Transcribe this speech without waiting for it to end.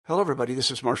Hello, everybody. This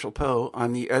is Marshall Poe.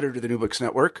 I'm the editor of the New Books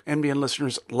Network. NBN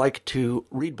listeners like to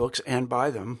read books and buy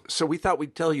them. So we thought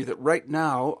we'd tell you that right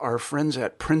now, our friends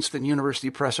at Princeton University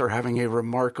Press are having a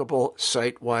remarkable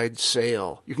site-wide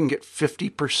sale. You can get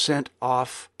 50%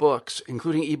 off books,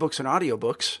 including ebooks and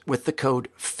audiobooks, with the code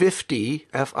 50,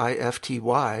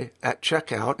 F-I-F-T-Y, at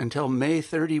checkout until May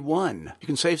 31. You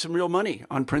can save some real money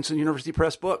on Princeton University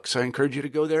Press books. I encourage you to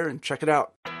go there and check it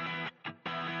out.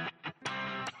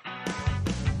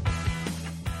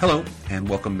 Hello, and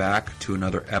welcome back to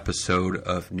another episode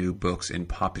of New Books in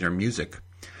Popular Music.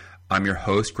 I'm your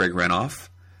host, Greg Renoff.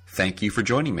 Thank you for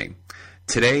joining me.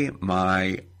 Today,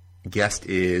 my guest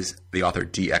is the author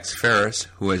D.X. Ferris,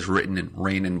 who has written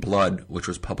Rain and Blood, which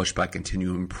was published by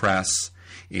Continuum Press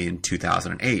in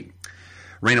 2008.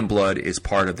 Rain and Blood is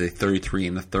part of the 33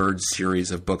 and the Third series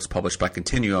of books published by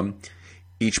Continuum.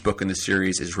 Each book in the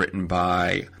series is written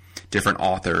by different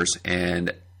authors,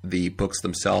 and the books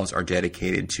themselves are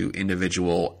dedicated to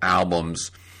individual albums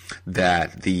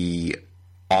that the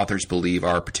authors believe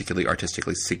are particularly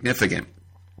artistically significant.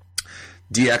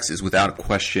 DX is without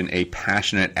question a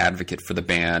passionate advocate for the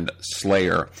band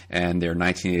Slayer and their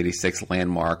 1986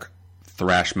 landmark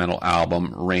thrash metal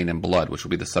album Rain and Blood, which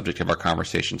will be the subject of our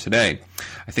conversation today.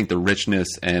 I think the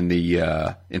richness and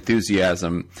the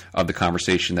enthusiasm of the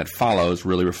conversation that follows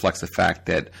really reflects the fact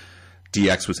that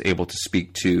DX was able to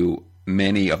speak to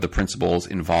many of the principals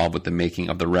involved with the making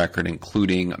of the record,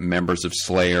 including members of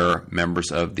Slayer,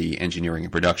 members of the engineering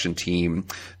and production team,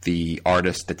 the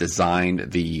artist that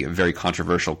designed the very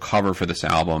controversial cover for this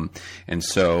album. And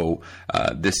so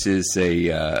this is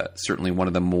certainly one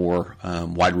of the more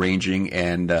wide-ranging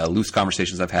and loose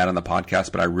conversations I've had on the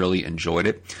podcast, but I really enjoyed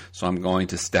it. So I'm going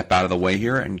to step out of the way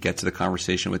here and get to the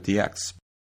conversation with DX.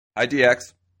 Hi,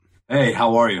 DX. Hey,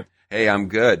 how are you? Hey, I'm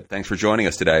good. Thanks for joining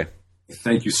us today.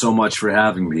 Thank you so much for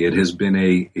having me. It has been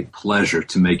a pleasure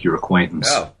to make your acquaintance.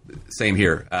 Oh, same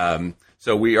here.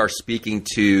 So we are speaking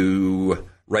to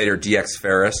writer D.X.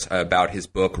 Ferris about his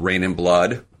book Rain and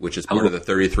Blood, which is part of the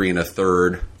 33 and a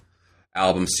Third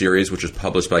album series, which was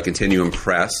published by Continuum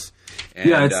Press. And,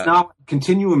 it's now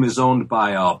Continuum is owned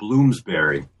by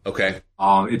Bloomsbury. Okay.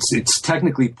 It's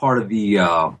technically part of the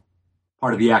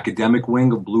academic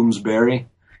wing of Bloomsbury.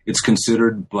 It's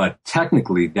considered, but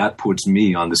technically that puts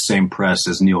me on the same press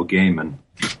as Neil Gaiman.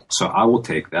 So I will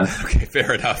take that. Okay,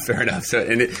 fair enough. So,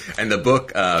 and the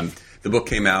book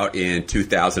came out in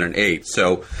 2008.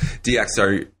 So,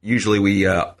 DX, usually we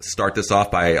start this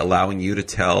off by allowing you to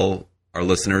tell our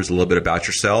listeners a little bit about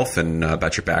yourself and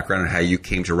about your background and how you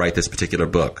came to write this particular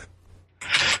book.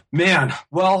 Man,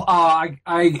 well,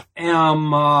 I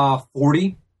am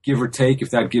 40, give or take,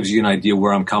 if that gives you an idea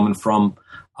where I'm coming from.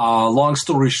 Long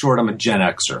story short, I'm a Gen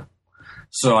Xer.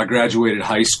 So I graduated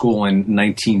high school in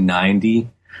 1990.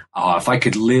 If I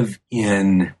could live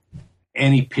in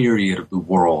any period of the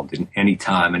world, in any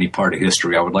time, any part of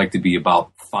history, I would like to be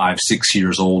about 5-6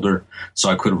 years older,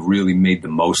 so I could have really made the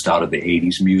most out of the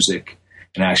 80s music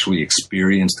and actually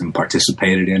experienced and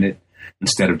participated in it,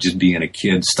 instead of just being a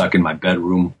kid stuck in my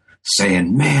bedroom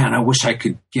saying, man, I wish I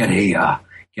could get a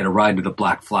ride to the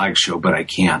Black Flag show, but I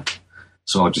can't.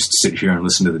 So I'll just sit here and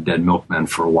listen to the Dead Milkmen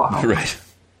for a while. Right.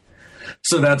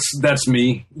 So that's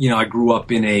me. You know, I grew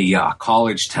up in a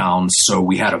college town, so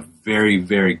we had a very,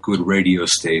 very good radio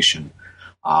station.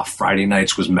 Friday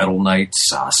nights was metal nights.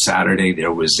 Saturday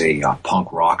there was a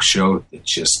punk rock show that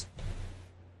just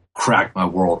cracked my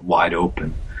world wide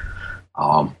open.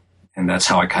 And that's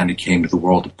how I kind of came to the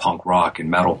world of punk rock and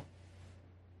metal.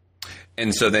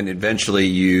 And so then eventually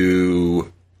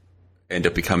you end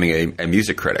up becoming a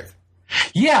music critic.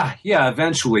 Yeah,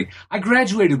 eventually. I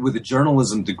graduated with a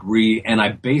journalism degree, and I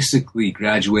basically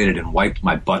graduated and wiped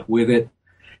my butt with it.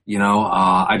 You know,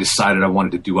 I decided I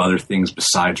wanted to do other things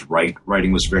besides write.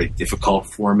 Writing was very difficult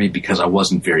for me because I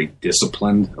wasn't very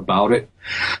disciplined about it.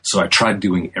 So I tried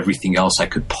doing everything else I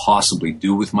could possibly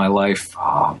do with my life.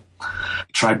 I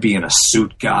tried being a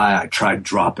suit guy. I tried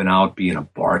dropping out, being a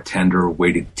bartender,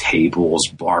 waited tables,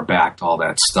 bar backed, all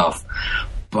that stuff.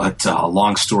 But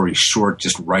long story short,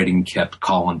 just writing kept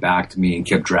calling back to me and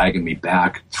kept dragging me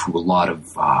back through a lot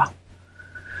of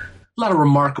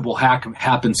remarkable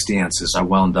happenstances. I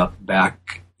wound up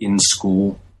back in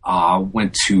school. I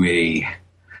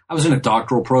was in a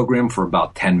doctoral program for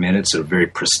about 10 minutes at a very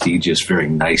prestigious, very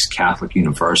nice Catholic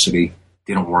university.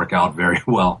 Didn't work out very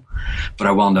well, but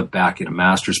I wound up back in a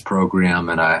master's program,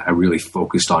 and I really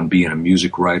focused on being a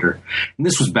music writer. And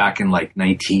this was back in like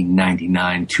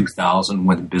 1999, 2000,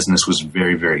 when the business was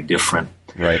very, very different.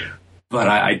 Right. But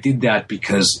I did that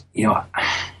because, you know,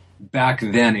 back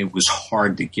then it was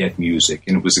hard to get music,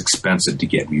 and it was expensive to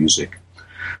get music.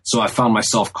 So I found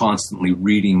myself constantly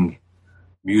reading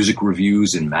music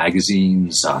reviews in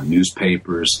magazines,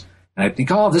 newspapers, and I'd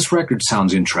think, oh, this record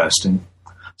sounds interesting.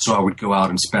 So I would go out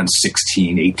and spend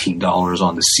 $16, $18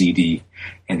 on the CD,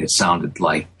 and it sounded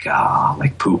like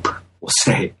poop, we'll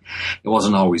say. It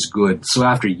wasn't always good. So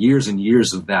after years and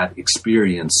years of that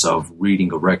experience of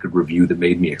reading a record review that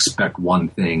made me expect one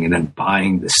thing and then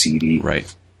buying the CD,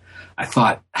 right, I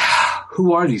thought,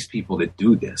 who are these people that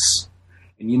do this?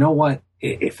 And you know what?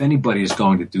 If anybody is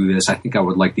going to do this, I think I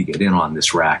would like to get in on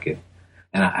this racket.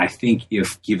 And I think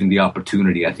if given the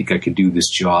opportunity, I think I could do this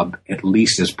job at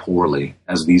least as poorly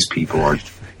as these people are.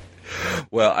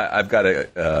 Well, I've got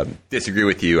to disagree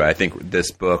with you. I think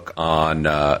this book on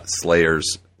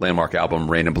Slayer's landmark album,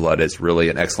 Rain and Blood, is really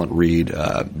an excellent read.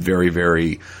 Very,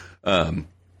 very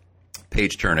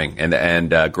page-turning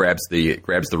and grabs the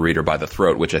reader by the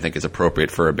throat, which I think is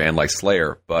appropriate for a band like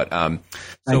Slayer. But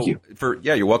Thank you.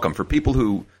 You're welcome. For people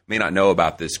who may not know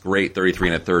about this great 33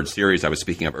 1/3 series I was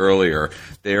speaking of earlier,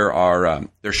 there are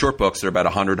they're short books. They're about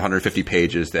 100, 150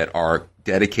 pages that are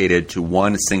dedicated to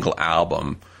one single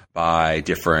album by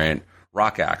different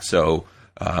rock acts. So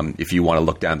if you want to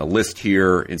look down the list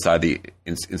here inside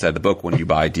the book, when you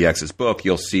buy DX's book,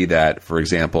 you'll see that, for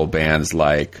example, bands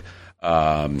like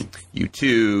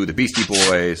U2, the Beastie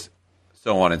Boys,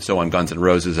 so on and so on, Guns N'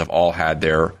 Roses have all had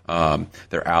their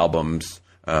albums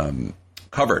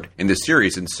covered in this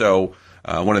series. And so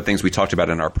one of the things we talked about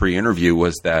in our pre-interview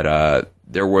was that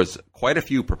there was quite a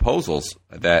few proposals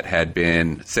that had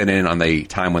been sent in on the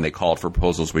time when they called for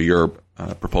proposals where your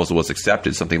proposal was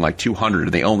accepted, something like 200,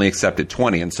 and they only accepted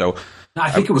 20. And so I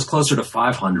think it was closer to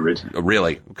 500.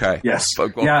 Really? Okay. Yes.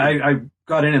 I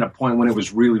got in at a point when it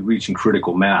was really reaching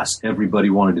critical mass. Everybody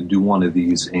wanted to do one of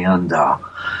these, and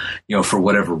for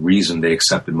whatever reason, they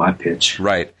accepted my pitch.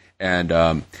 Right. And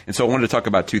so I wanted to talk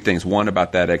about two things. One,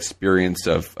 about that experience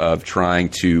of trying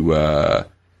to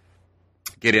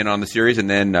get in on the series, and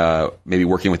then maybe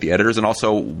working with the editors, and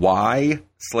also why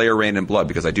Slayer, Rain and Blood,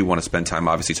 because I do want to spend time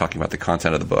obviously talking about the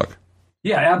content of the book.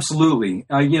 Yeah, absolutely.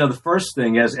 The first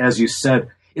thing, as you said,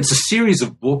 it's a series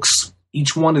of books.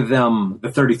 Each one of them,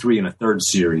 the 33 1/3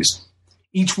 series,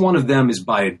 each one of them is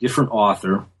by a different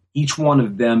author. Each one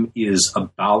of them is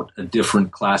about a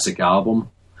different classic album.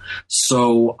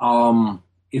 So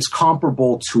it's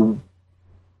comparable to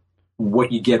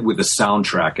what you get with a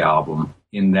soundtrack album,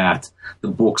 in that the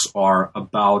books are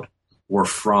about or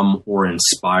from or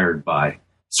inspired by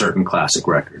certain classic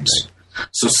records. Right.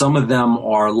 So some of them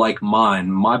are like mine.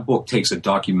 My book takes a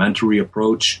documentary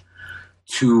approach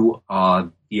to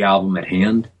the album at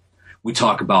hand. We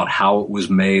talk about how it was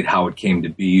made, how it came to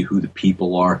be, who the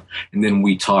people are, and then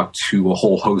we talk to a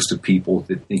whole host of people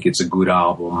that think it's a good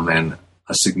album and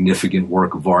a significant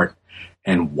work of art,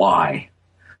 and why.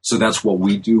 So that's what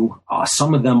we do.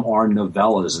 Some of them are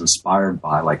novellas inspired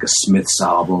by, like, a Smiths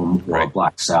album or a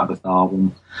Black Sabbath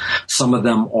album. Some of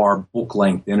them are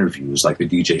book-length interviews, like the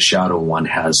DJ Shadow one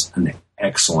has an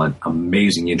excellent,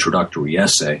 amazing introductory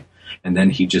essay, and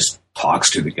then he just talks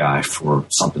to the guy for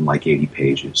something like 80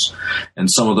 pages. And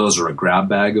some of those are a grab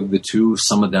bag of the two.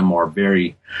 Some of them are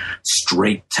very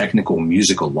straight technical,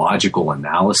 musicological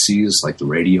analyses, like the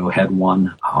Radiohead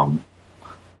one.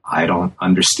 I don't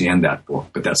understand that book,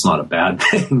 but that's not a bad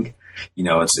thing.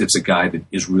 It's a guy that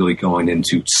is really going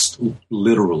into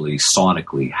literally,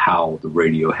 sonically, how the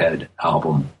Radiohead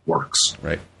album works.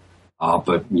 Right.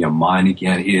 But mine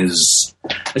again is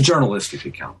a journalistic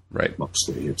account. Right.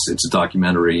 Mostly, it's a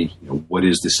documentary. What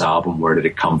is this album? Where did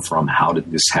it come from? How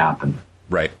did this happen?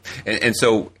 Right. And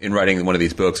so, in writing one of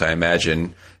these books, I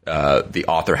imagine the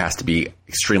author has to be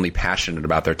extremely passionate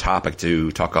about their topic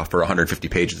to talk for 150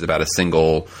 pages about a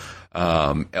single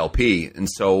LP. And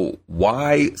so,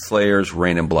 why Slayer's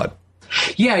Rain and Blood?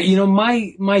 Yeah,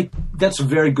 my that's a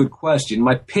very good question.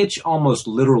 My pitch almost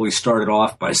literally started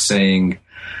off by saying,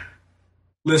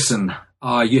 listen,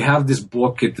 you have this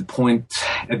book.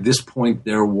 At this point,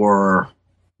 there were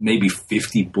maybe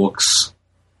 50 books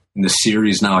in the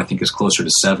series. Now I think it's closer to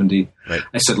 70. Right.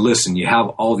 I said, listen, you have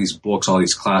all these books, all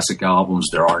these classic albums.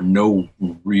 There are no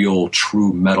real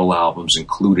true metal albums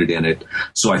included in it.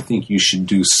 So I think you should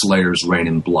do Slayer's Rain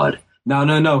and Blood. No.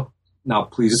 Now,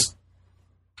 please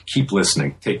keep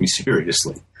listening. Take me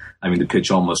seriously. I mean, the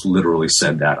pitch almost literally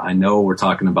said that. I know we're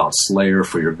talking about Slayer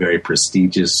for your very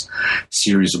prestigious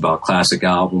series about classic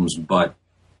albums, but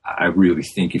I really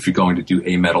think if you're going to do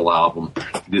a metal album,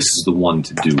 this is the one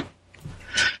to do.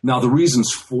 Now, the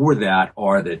reasons for that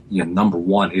are that, number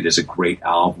one, it is a great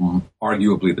album,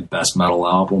 arguably the best metal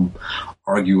album,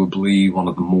 arguably one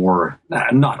of the more,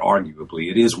 not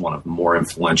arguably, it is one of the more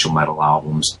influential metal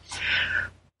albums.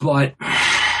 But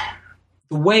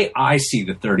the way I see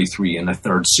the 33 in the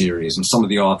third series, and some of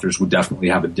the authors would definitely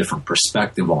have a different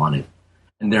perspective on it,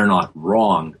 and they're not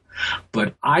wrong,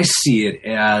 but I see it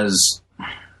as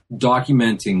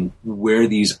documenting where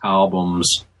these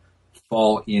albums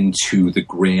fall into the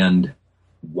grand,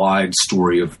 wide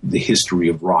story of the history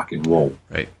of rock and roll.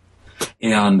 Right.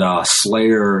 And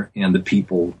Slayer and the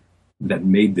people that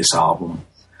made this album,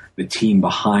 the team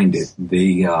behind it,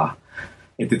 they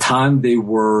at the time they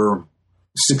were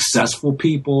successful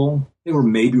people. They were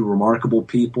maybe remarkable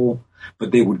people,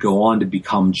 but they would go on to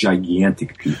become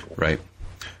gigantic people. Right.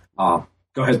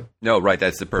 Go ahead. No, right.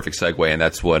 That's the perfect segue, and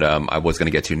that's what I was going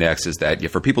to get to next. Is that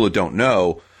for people who don't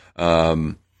know,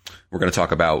 we're going to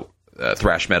talk about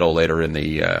thrash metal later in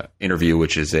the interview,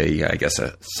 which is I guess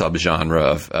a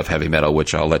subgenre of heavy metal,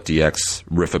 which I'll let DX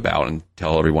riff about and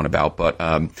tell everyone about. But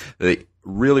the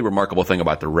really remarkable thing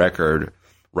about the record,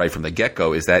 right from the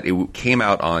get-go, is that it came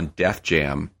out on Def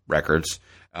Jam Records.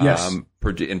 Yes. And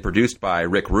produced by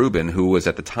Rick Rubin, who was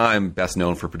at the time best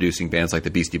known for producing bands like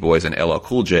the Beastie Boys and LL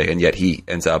Cool J, and yet he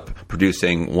ends up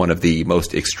producing one of the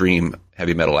most extreme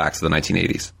heavy metal acts of the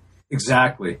 1980s.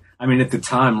 Exactly. I mean, at the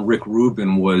time, Rick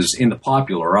Rubin was in the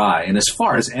popular eye, and as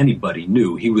far as anybody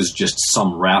knew, he was just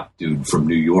some rap dude from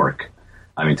New York.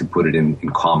 I mean, to put it in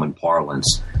common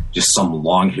parlance, just some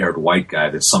long-haired white guy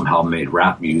that somehow made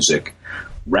rap music.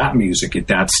 Rap music at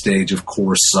that stage, of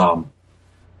course,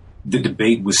 the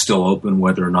debate was still open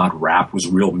whether or not rap was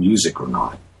real music or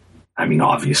not. I mean,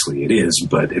 obviously it is,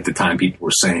 but at the time people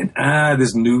were saying,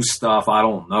 this new stuff, I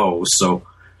don't know. So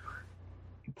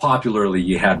popularly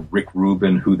you had Rick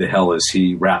Rubin, who the hell is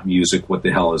he? Rap music, what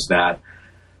the hell is that?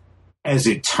 As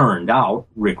it turned out,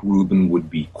 Rick Rubin would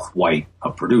be quite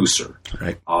a producer.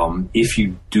 Right. If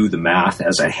you do the math,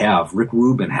 as I have, Rick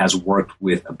Rubin has worked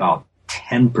with about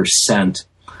 10%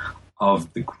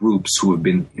 of the groups who have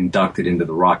been inducted into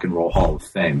the Rock and Roll Hall of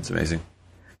Fame. It's amazing.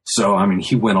 So, I mean,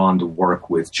 he went on to work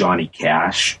with Johnny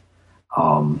Cash.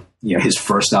 His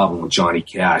first album with Johnny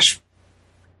Cash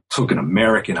took an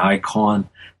American icon,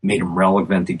 made him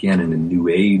relevant again in a new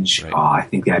age. Right. I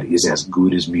think that is as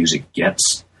good as music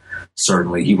gets.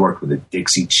 Certainly, he worked with the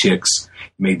Dixie Chicks,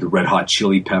 made the Red Hot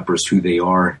Chili Peppers who they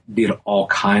are, did all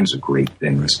kinds of great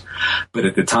things. But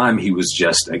at the time, he was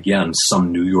just, again,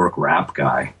 some New York rap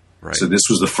guy. Right. So this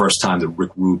was the first time that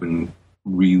Rick Rubin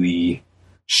really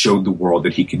showed the world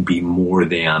that he could be more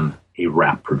than a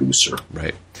rap producer.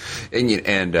 Right.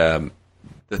 And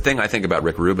the thing I think about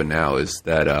Rick Rubin now is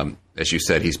that, as you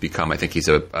said, he's become, I think he's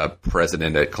a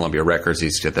president at Columbia Records.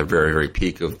 He's at the very, very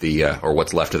peak of or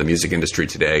what's left of the music industry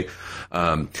today.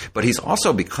 But he's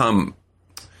also become,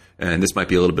 and this might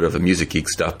be a little bit of the music geek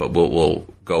stuff, but we'll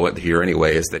go here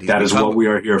anyway, is that that is what we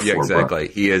are here for. Yeah, exactly.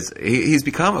 Bro. He's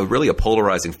become a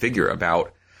polarizing figure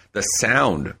about the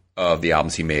sound of the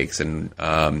albums he makes, and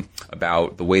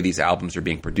about the way these albums are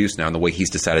being produced now, and the way he's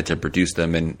decided to produce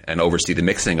them and oversee the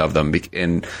mixing of them.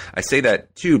 And I say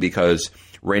that too because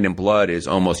Rain and Blood is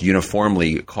almost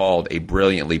uniformly called a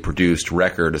brilliantly produced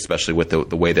record, especially with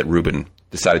the way that Rubin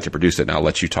decided to produce it. And I'll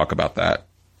let you talk about that.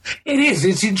 It is.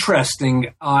 It's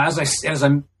interesting. As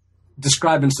I'm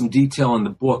describing some detail in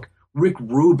the book, Rick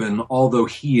Rubin, although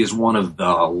he is one of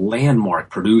the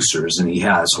landmark producers and he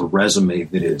has a resume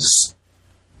that is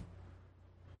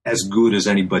as good as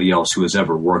anybody else who has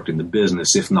ever worked in the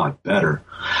business, if not better,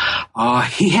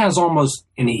 he has almost,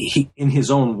 in his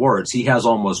own words, he has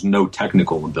almost no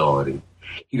technical ability.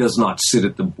 He does not sit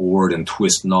at the board and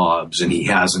twist knobs, and he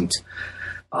hasn't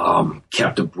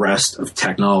kept abreast of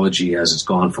technology as it's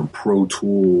gone from Pro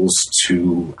Tools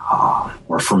to,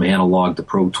 or from analog to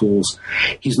Pro Tools.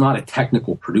 He's not a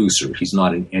technical producer. He's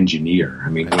not an engineer. I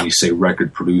mean, when you say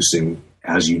record producing,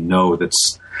 as you know,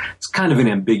 it's kind of an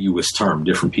ambiguous term.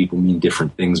 Different people mean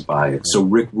different things by it. So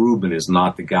Rick Rubin is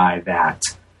not the guy that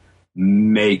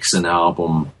makes an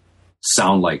album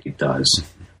sound like it does.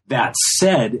 That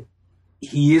said,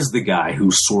 he is the guy who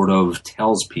sort of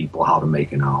tells people how to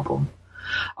make an album.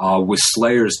 With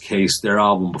Slayer's case, their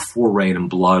album before Rain and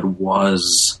Blood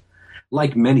was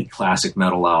like many classic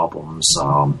metal albums.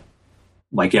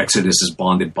 Like Exodus is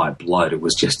Bonded by Blood. It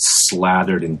was just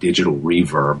slathered in digital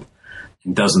reverb.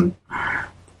 It doesn't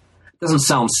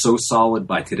sound so solid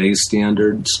by today's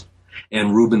standards.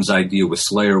 And Rubin's idea with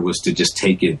Slayer was to just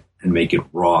take it and make it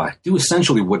raw. Do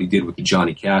essentially what he did with the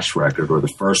Johnny Cash record, or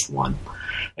the first one,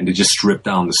 and to just strip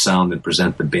down the sound and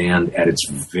present the band at its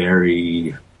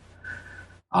very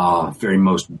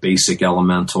most basic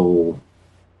elemental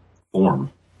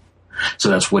form. So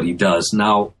that's what he does.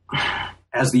 Now,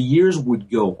 as the years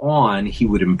would go on, he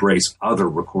would embrace other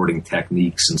recording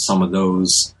techniques, and some of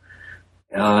those,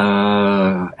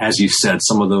 as you said,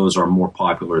 some of those are more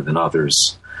popular than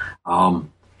others.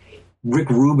 Rick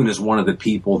Rubin is one of the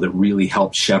people that really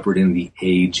helped shepherd in the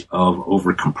age of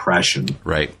overcompression.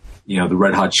 Right. The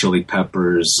Red Hot Chili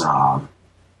Peppers.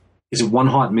 Is it One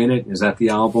Hot Minute? Is that the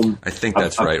album? I think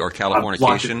that's right. Or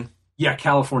Californication? Yeah,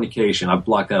 Californication. I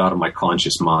blocked that out of my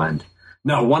conscious mind.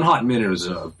 No, One Hot Minute is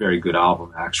a very good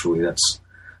album, actually.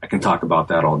 I can talk about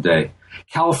that all day.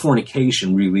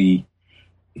 Californication really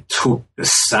took the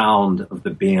sound of the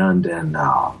band and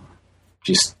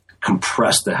just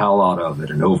compressed the hell out of it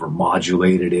and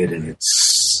overmodulated it. And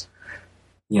it's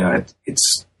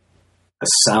a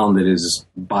sound that is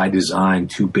by design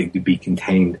too big to be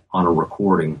contained on a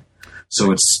recording.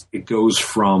 So it goes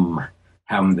from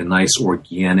having the nice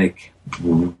organic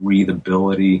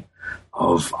breathability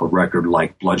of a record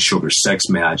like Blood Sugar Sex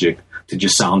Magik to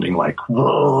just sounding like,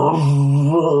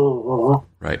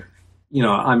 right.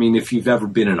 If you've ever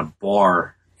been in a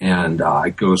bar and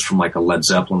it goes from like a Led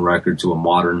Zeppelin record to a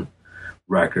modern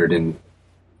record, and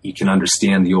you can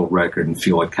understand the old record and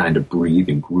feel it kind of breathe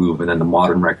and groove, and then the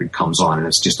modern record comes on and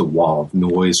it's just a wall of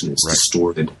noise and it's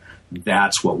distorted.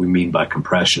 That's what we mean by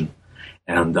compression.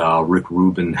 And Rick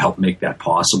Rubin helped make that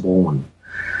possible, and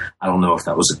I don't know if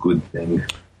that was a good thing.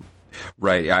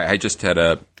 Right. I just had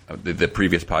the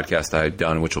previous podcast I had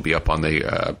done, which will be up on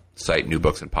the site New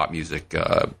Books and Pop Music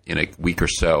in a week or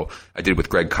so. I did with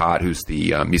Greg Kot, who's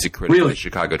the music critic of the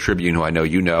Chicago Tribune, who I know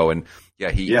you know. And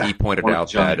he pointed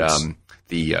out that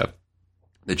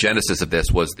the genesis of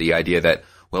this was the idea that,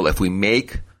 well, if we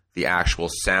make the actual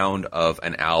sound of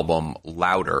an album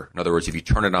louder, in other words, if you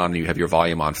turn it on and you have your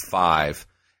volume on 5,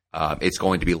 it's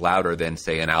going to be louder than,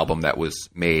 say, an album that was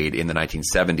made in the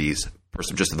 1970s,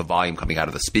 just the volume coming out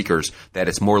of the speakers, that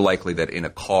it's more likely that in a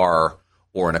car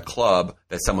or in a club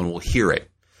that someone will hear it.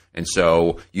 And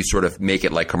so you sort of make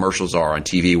it like commercials are on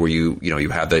TV, where you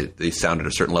have the sound at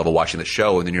a certain level watching the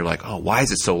show, and then you're like, oh, why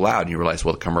is it so loud? And you realize,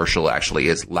 well, the commercial actually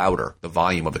is louder. The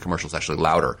volume of the commercial is actually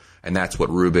louder. And that's what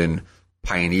Rubin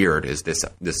pioneered, is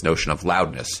this notion of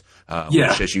loudness,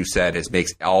 which, as you said,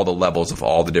 makes all the levels of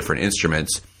all the different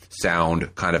instruments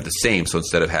sound kind of the same. So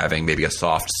instead of having maybe a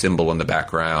soft cymbal in the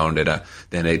background and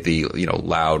the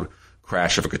loud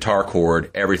crash of a guitar chord,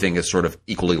 everything is sort of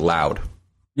equally loud.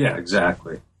 Yeah,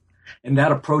 exactly. And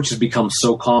that approach has become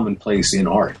so commonplace in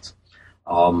art.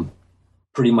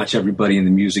 Pretty much everybody in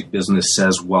the music business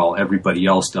says, well, everybody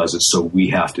else does it, so we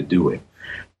have to do it.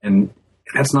 And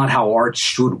that's not how art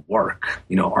should work.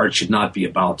 Art should not be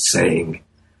about saying,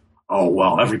 oh,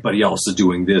 well, everybody else is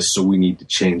doing this, so we need to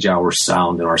change our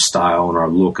sound and our style and our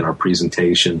look and our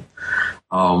presentation.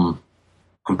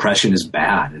 Compression is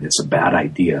bad, and it's a bad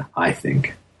idea, I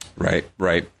think. Right.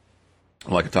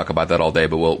 Well, I could talk about that all day,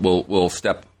 but we'll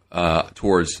step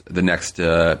towards the next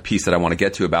piece that I want to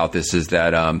get to about this, is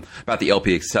that about the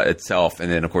LP itself,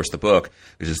 and then, of course, the book,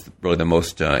 which is really the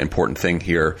most important thing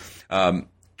here.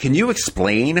 Can you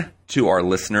explain to our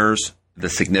listeners the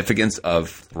significance of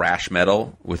thrash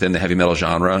metal within the heavy metal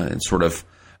genre, and sort of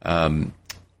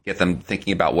get them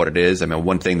thinking about what it is? I mean,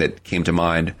 one thing that came to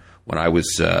mind when I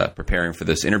was preparing for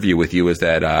this interview with you is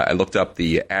that I looked up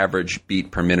the average beat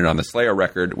per minute on the Slayer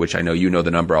record, which I know you know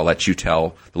the number. I'll let you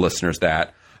tell the listeners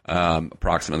that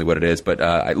approximately what it is. But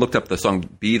I looked up the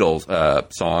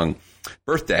Beatles song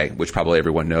Birthday, which probably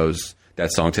everyone knows.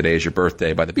 That song, Today Is Your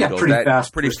Birthday, by the Beatles. Yeah,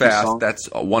 pretty fast. Song. That's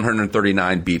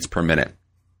 139 beats per minute.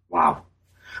 Wow.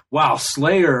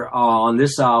 Slayer on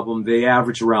this album, they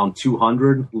average around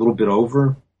 200, a little bit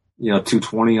over,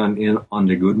 220 on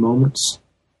their good moments.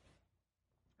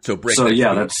 So that's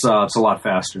it's a lot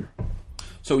faster.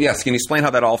 So yes, can you explain how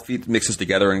that all mixes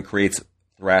together and creates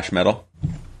thrash metal?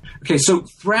 Okay, so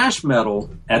thrash metal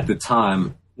at the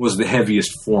time was the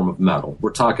heaviest form of metal.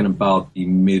 We're talking about the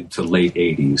mid to late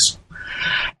 80s.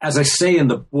 As I say in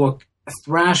the book,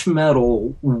 thrash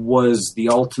metal was the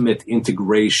ultimate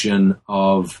integration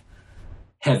of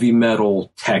heavy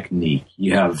metal technique.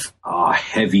 You have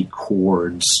heavy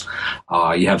chords,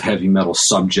 you have heavy metal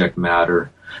subject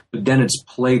matter, but then it's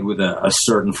played with a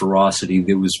certain ferocity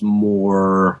that was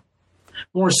more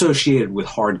associated with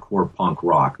hardcore punk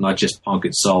rock, not just punk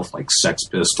itself like Sex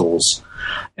Pistols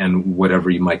and whatever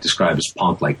you might describe as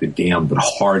punk like The Damned, but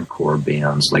hardcore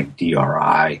bands like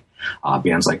DRI,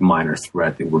 bands like Minor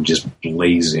Threat that were just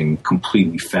blazing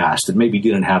completely fast, that maybe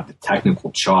didn't have the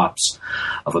technical chops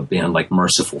of a band like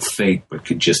Merciful Fate, but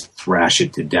could just thrash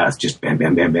it to death, just bam,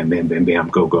 bam, bam, bam, bam, bam, bam,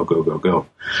 go, go, go, go, go.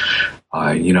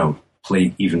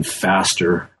 Play even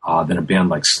faster than a band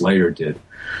like Slayer did.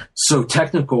 So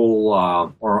technical,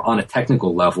 or on a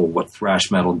technical level, what thrash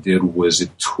metal did was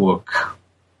it took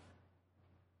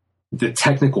the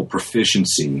technical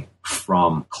proficiency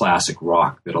from classic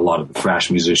rock that a lot of the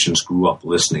thrash musicians grew up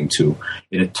listening to.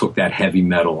 And it took that heavy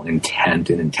metal intent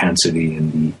and intensity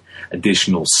and the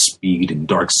additional speed and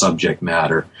dark subject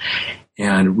matter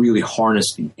and really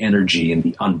harnessed the energy and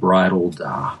the unbridled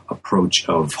approach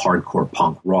of hardcore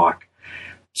punk rock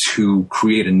to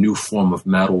create a new form of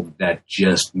metal that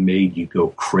just made you go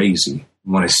crazy.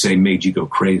 When I say made you go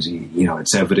crazy,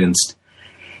 it's evidenced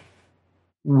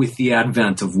with the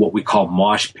advent of what we call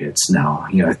mosh pits now.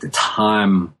 At the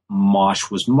time, mosh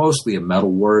was mostly a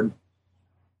metal word.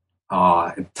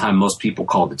 At the time, most people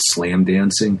called it slam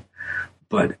dancing.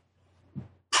 But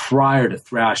prior to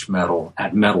thrash metal,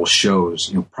 at metal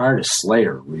shows, prior to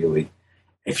Slayer, really,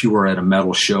 if you were at a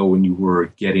metal show and you were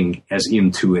getting as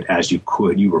into it as you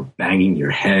could, you were banging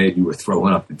your head, you were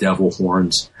throwing up the devil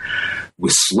horns.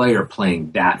 With Slayer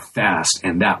playing that fast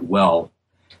and that well,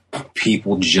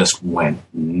 people just went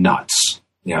nuts.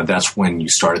 That's when you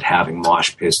started having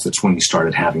mosh pits. That's when you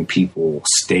started having people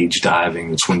stage diving.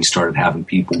 That's when you started having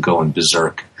people going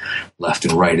berserk left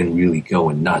and right and really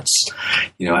going nuts.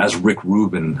 As Rick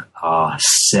Rubin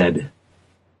said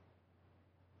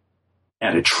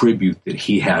at a tribute that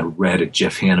he had read at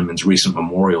Jeff Hanneman's recent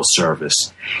memorial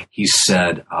service, he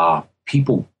said,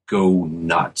 people go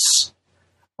nuts.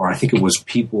 Or I think it was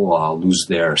people lose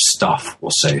their stuff,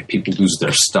 we'll say. People lose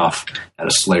their stuff at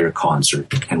a Slayer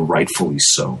concert, and rightfully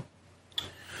so.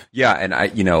 Yeah, and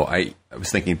I was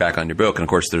thinking back on your book, and of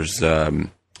course there's the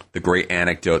great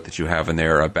anecdote that you have in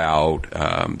there about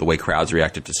the way crowds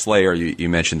reacted to Slayer. You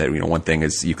mentioned that one thing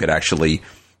is you could actually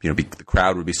the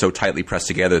crowd would be so tightly pressed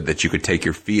together that you could take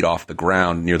your feet off the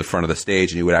ground near the front of the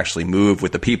stage and you would actually move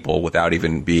with the people without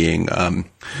even having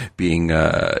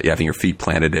your feet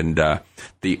planted. And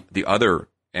the other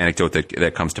anecdote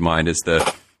that comes to mind is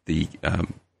the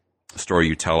story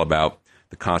you tell about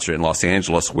the concert in Los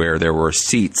Angeles where there were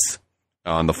seats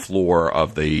on the floor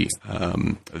of the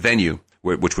venue,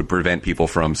 which would prevent people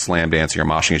from slam dancing or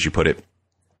moshing, as you put it.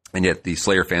 And yet the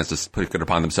Slayer fans just took it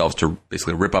upon themselves to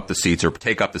basically rip up the seats or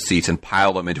take up the seats and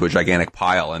pile them into a gigantic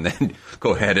pile and then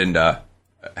go ahead and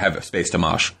have a space to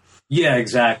mosh. Yeah,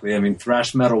 exactly. I mean,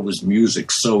 thrash metal was music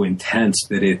so intense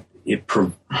that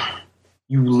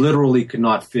you literally could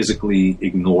not physically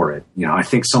ignore it. I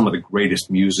think some of the greatest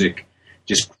music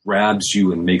just grabs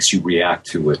you and makes you react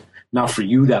to it. Now, for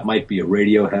you, that might be a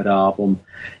Radiohead album.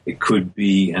 It could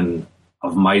be an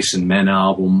Of Mice and Men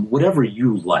album, whatever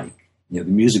you like. The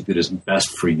music that is best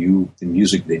for you, the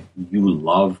music that you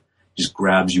love, just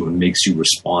grabs you and makes you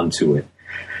respond to it.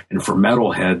 And for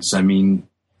metalheads, I mean,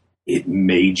 it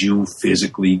made you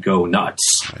physically go nuts.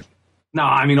 Right. Now,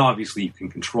 I mean, obviously you can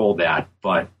control that,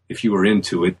 but if you were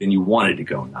into it, then you wanted to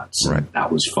go nuts. Right. And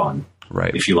that was fun.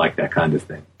 Right. If you like that kind of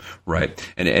thing. Right.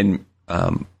 And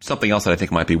something else that I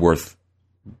think might be worth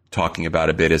talking about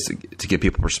a bit is to give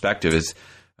people perspective is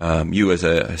you as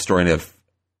a historian of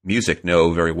music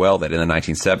know very well that in the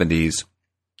 1970s,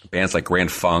 bands like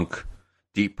Grand Funk,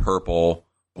 Deep Purple,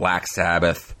 Black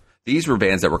Sabbath, these were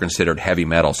bands that were considered heavy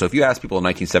metal. So if you ask people in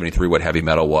 1973 what heavy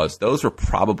metal was, those were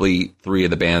probably three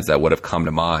of the bands that would have come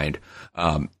to mind.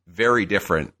 Very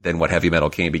different than what heavy metal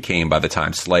became by the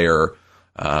time Slayer,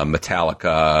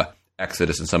 Metallica,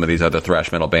 Exodus, and some of these other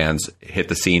thrash metal bands hit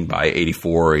the scene by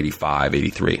 84, 85,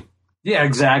 83. Yeah,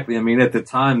 exactly. I mean, at the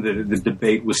time, the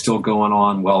debate was still going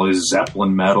on. Well, is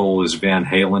Zeppelin metal? Is Van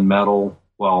Halen metal?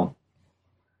 Well,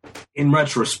 in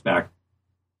retrospect,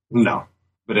 no.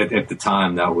 But at the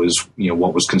time, that was,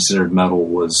 what was considered metal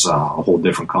was a whole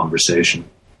different conversation.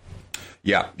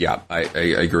 Yeah, I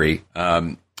agree.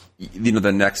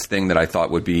 The next thing that I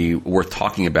thought would be worth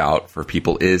talking about for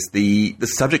people is the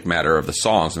subject matter of the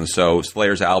songs. And so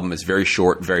Slayer's album is very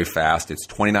short, very fast. It's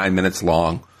 29 minutes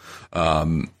long.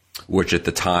 Which at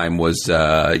the time was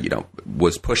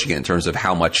pushing it in terms of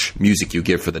how much music you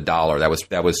give for the dollar.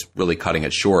 That was really cutting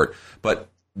it short. But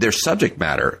their subject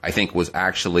matter, I think, was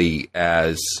actually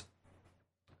let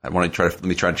me try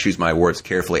to choose my words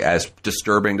carefully, as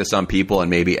disturbing to some people and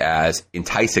maybe as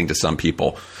enticing to some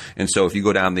people. And so if you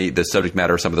go down the subject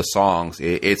matter of some of the songs,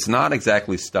 it's not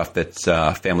exactly stuff that's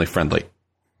family friendly.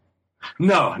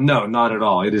 No, not at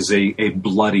all. It is a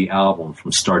bloody album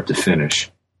from start to finish.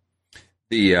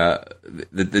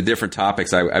 The different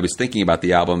topics. I was thinking about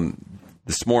the album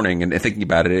this morning and thinking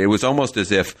about it. It was almost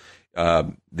as if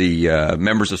the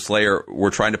members of Slayer were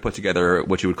trying to put together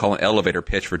what you would call an elevator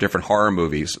pitch for different horror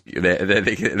movies that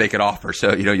they could offer.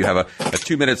 So you have a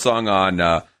 2-minute song on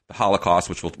the Holocaust,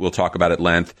 which we'll talk about at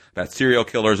length. About serial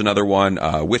killers, another one.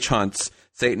 Witch hunts,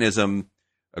 Satanism,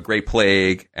 a Great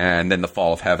Plague, and then the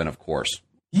Fall of Heaven, of course.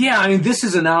 Yeah, I mean, this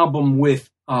is an album with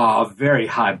A very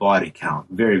high body count,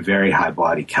 very, very high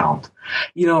body count.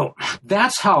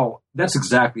 That's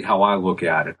exactly how I look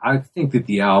at it. I think that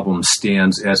the album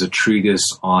stands as a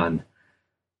treatise on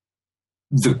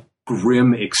the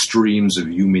grim extremes of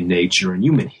human nature and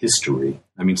human history.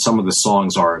 I mean, some of the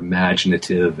songs are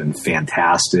imaginative and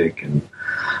fantastic and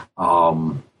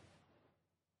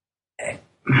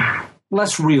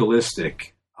less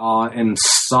realistic, and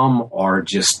some are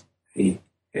just,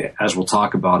 as we'll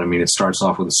talk about, I mean, it starts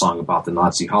off with a song about the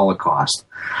Nazi Holocaust.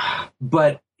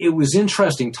 But it was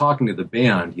interesting talking to the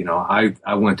band.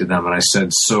 I went to them and I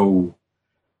said, so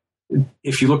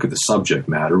if you look at the subject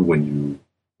matter, when you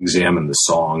examine the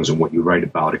songs and what you write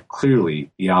about it,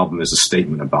 clearly the album is a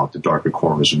statement about the darker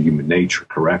corners of human nature,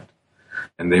 correct?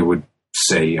 And they would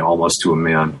say almost to a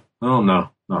man, oh, no,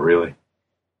 not really.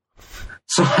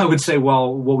 So I would say,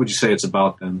 well, what would you say it's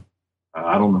about then?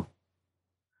 I don't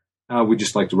know. We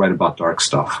just like to write about dark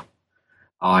stuff.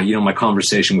 My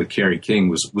conversation with Kerry King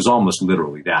was almost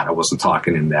literally that. I wasn't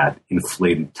talking in that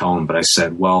inflated tone, but I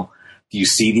said, well, do you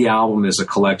see the album as a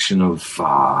collection of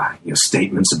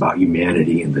statements about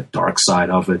humanity and the dark side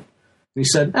of it? And he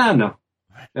said, no,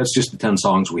 that's just the 10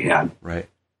 songs we had. Right.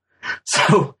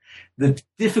 So the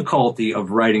difficulty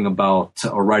of writing a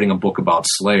book about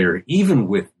Slayer, even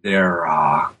with their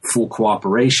full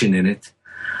cooperation in it,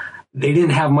 they didn't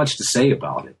have much to say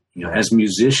about it. As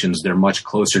musicians, they're much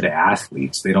closer to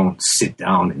athletes. They don't sit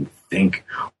down and think,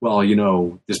 well,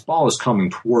 this ball is coming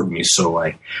toward me, so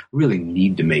I really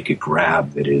need to make a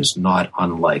grab that is not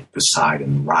unlike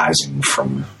Poseidon rising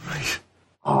from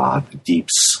the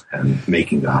deeps and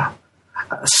making a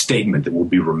statement that will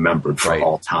be remembered for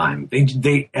all time.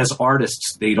 They, as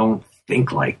artists, they don't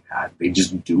think like that. They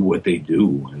just do what they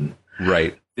do. And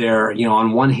right. They're,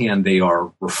 on one hand, they are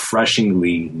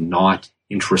refreshingly not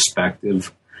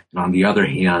introspective. And on the other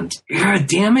hand,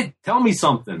 damn it, tell me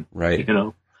something. Right.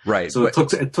 Right. So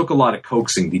it took a lot of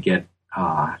coaxing to get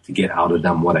out of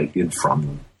them what I did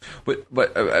from them.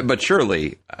 But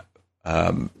surely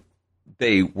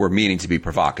they were meaning to be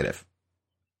provocative.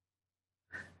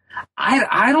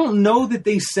 I don't know that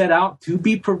they set out to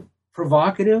be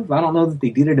provocative. I don't know that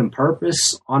they did it on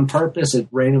purpose at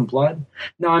Rain and Blood.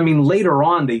 Now, I mean, later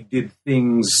on they did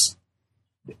things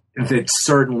that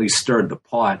certainly stirred the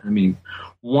pot. I mean,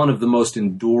 one of the most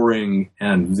enduring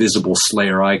and visible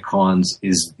Slayer icons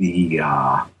is the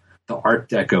Art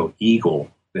Deco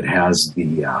eagle that has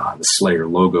the Slayer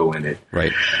logo in it.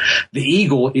 Right. The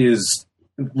eagle is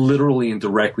literally and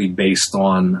directly based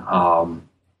on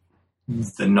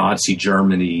the Nazi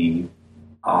Germany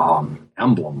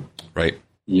emblem. Right.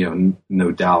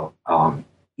 No doubt.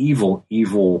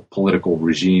 Evil political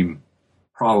regime,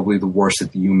 probably the worst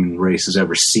that the human race has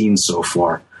ever seen so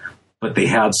far. But they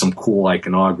had some cool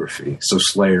iconography. So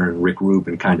Slayer and Rick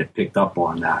Rubin kind of picked up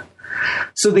on that.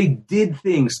 So they did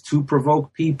things to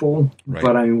provoke people, right.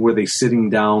 But I mean, were they sitting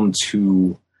down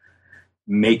to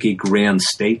make a grand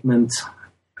statement?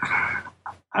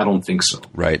 I don't think so.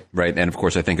 Right. And of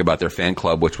course, I think about their fan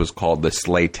club, which was called the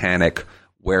Slatanic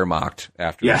Wehrmacht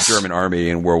after the German army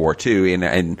in World War II.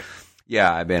 And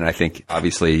yeah, I mean, I think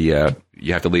obviously you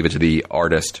have to leave it to the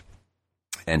artist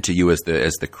and to you as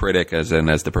the critic, as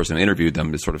the person who interviewed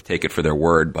them, to sort of take it for their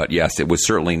word. But yes, it was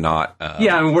certainly not.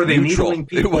 I mean, were they neutral. needling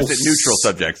people? It wasn't neutral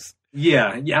subjects. Yeah.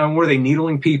 I mean, were they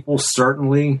needling people?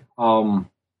 Certainly. On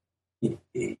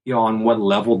what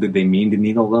level did they mean to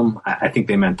needle them? I think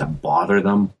they meant to bother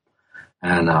them,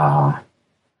 and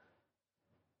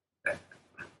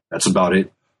that's about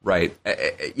it. Right.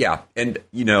 Yeah, and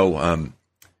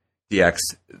DX,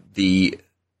 the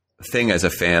thing as a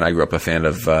fan, I grew up a fan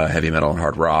of heavy metal and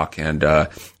hard rock, and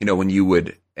when you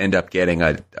would end up getting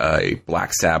a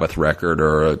Black Sabbath record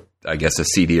or I guess a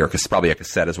CD or probably a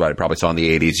cassette is what I probably saw in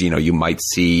the 80s, you might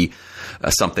see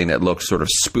something that looked sort of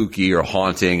spooky or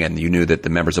haunting, and you knew that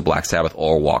the members of Black Sabbath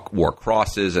all wore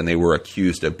crosses, and they were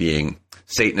accused of being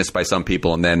Satanists by some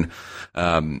people. And then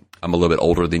I'm a little bit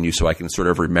older than you, so I can sort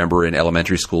of remember in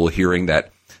elementary school hearing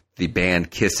that the band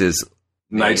Kiss's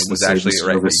Knights was actually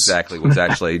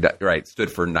right, stood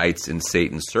for Knights in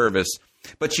Satan's Service.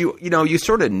 But you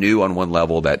sort of knew on one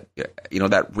level that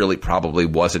that really probably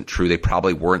wasn't true. They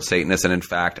probably weren't Satanists, and in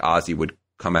fact, Ozzy would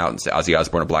come out and say, Ozzy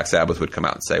Osbourne of Black Sabbath would come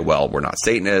out and say, "Well, we're not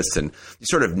Satanists," and you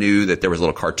sort of knew that there was a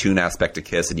little cartoon aspect to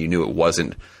Kiss, and you knew it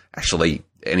wasn't actually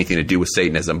anything to do with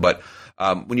Satanism. But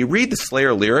when you read the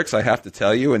Slayer lyrics, I have to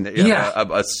tell you, and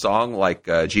a song like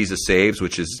 "Jesus Saves,"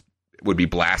 which would be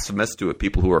blasphemous to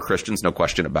people who are Christians, no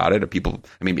question about it.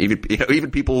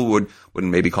 Even people who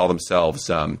wouldn't maybe call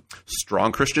themselves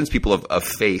strong Christians, people of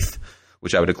faith,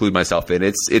 which I would include myself in.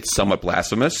 It's somewhat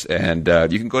blasphemous, and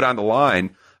you can go down the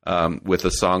line. with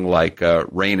a song like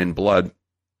Rain and Blood,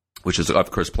 which is,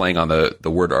 of course, playing on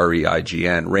the word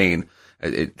R-E-I-G-N, rain,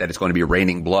 that it's going to be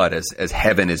raining blood as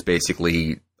heaven is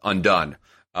basically undone.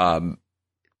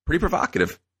 Pretty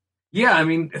provocative. Yeah, I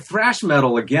mean, thrash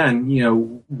metal,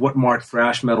 again, what marked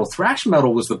thrash metal? Thrash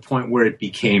metal was the point where it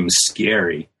became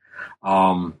scary.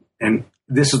 And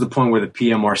this is the point where the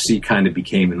PMRC kind of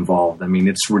became involved. I mean,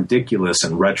 it's ridiculous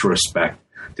in retrospect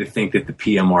to think that the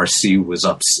PMRC was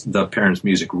the Parents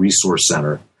Music Resource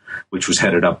Center, which was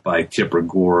headed up by Tipper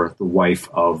Gore, the wife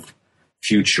of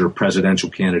future presidential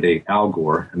candidate Al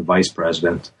Gore and vice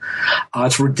president.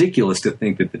 It's ridiculous to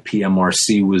think that the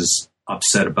PMRC was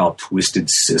upset about Twisted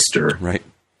Sister. Right.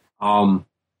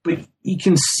 But you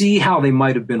can see how they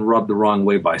might have been rubbed the wrong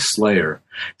way by Slayer.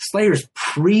 Slayer's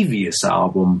previous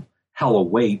album, Hell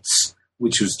Awaits,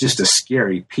 which was just a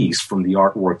scary piece from the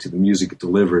artwork to the music it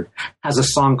delivered, has a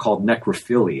song called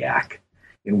Necrophiliac,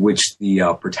 in which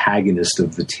the protagonist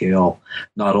of the tale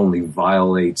not only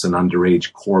violates an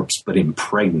underage corpse, but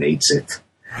impregnates it.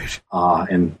 Right.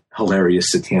 And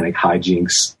hilarious satanic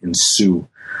hijinks ensue.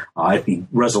 At the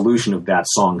resolution of that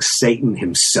song, Satan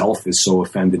himself is so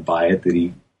offended by it that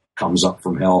he comes up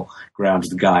from hell, grabs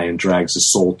the guy, and drags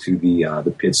his soul to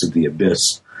the pits of the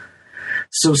abyss.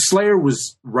 So Slayer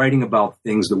was writing about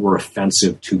things that were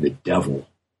offensive to the devil.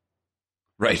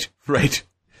 Right.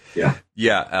 Yeah.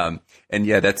 Yeah. And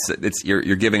yeah,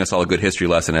 you're giving us all a good history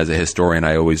lesson. As a historian,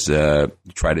 I always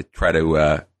try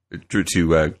to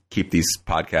keep these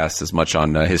podcasts as much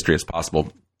on history as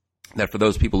possible. That for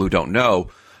those people who don't know,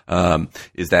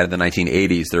 is that in the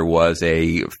 1980s there was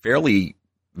a fairly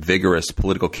vigorous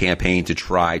political campaign to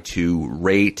try to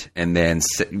rate and then,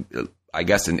 I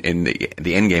guess in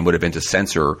the end game would have been to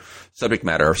censor subject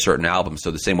matter of certain albums.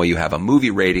 So the same way you have a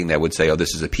movie rating that would say, oh,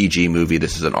 this is a PG movie,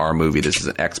 this is an R movie, this is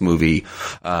an X movie,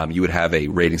 you would have a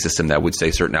rating system that would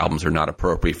say certain albums are not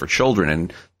appropriate for children.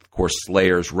 And of course,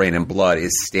 Slayer's Rain and Blood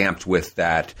is stamped with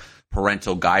that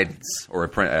parental guidance, or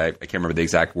I can't remember the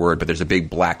exact word, but there's a big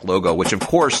black logo, which of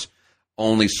course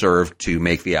only served to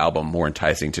make the album more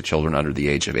enticing to children under the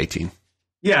age of 18.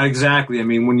 Yeah, exactly. I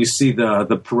mean, when you see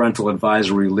the parental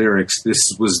advisory lyrics, this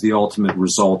was the ultimate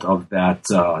result of that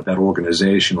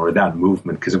organization or that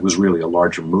movement, because it was really a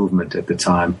larger movement at the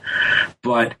time.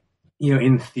 But,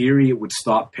 in theory, it would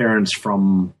stop parents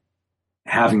from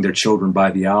having their children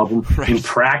buy the album. Right. In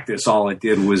practice, all it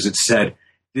did was it said,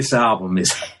 this album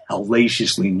is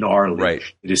hellaciously gnarly. Right.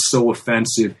 It is so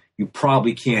offensive, you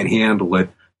probably can't handle it.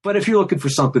 But if you're looking for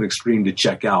something extreme to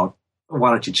check out,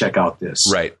 why don't you check out this?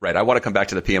 Right. I want to come back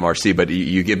to the PMRC, but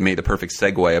you give me the perfect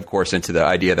segue, of course, into the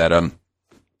idea that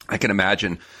I can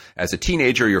imagine as a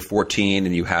teenager, you're 14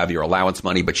 and you have your allowance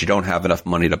money, but you don't have enough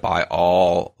money to buy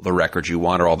all the records you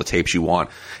want or all the tapes you want.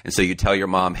 And so you tell your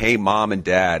mom, hey, Mom and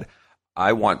Dad,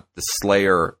 I want the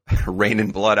Slayer Rain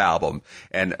and Blood album.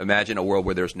 And imagine a world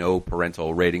where there's no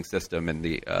parental rating system and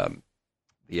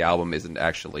the album isn't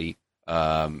actually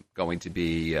going to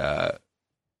be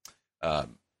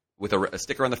with a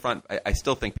sticker on the front. I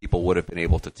still think people would have been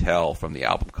able to tell from the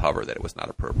album cover that it was not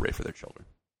appropriate for their children.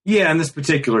 Yeah, in this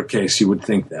particular case, you would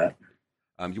think that.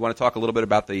 You want to talk a little bit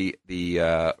about the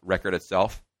record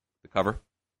itself, the cover?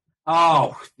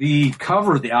 Oh, the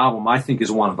cover of the album, I think,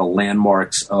 is one of the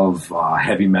landmarks of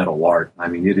heavy metal art. I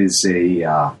mean, it's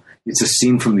a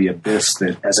scene from the abyss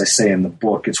that, as I say in the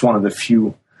book, it's one of the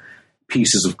few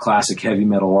pieces of classic heavy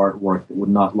metal artwork that would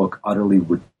not look utterly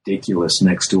ridiculous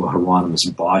next to a Hieronymus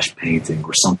Bosch painting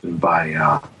or something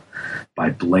by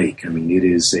Blake. I mean, it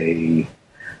is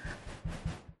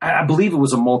I believe it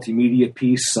was a multimedia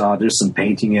piece. There's some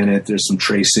painting in it. There's some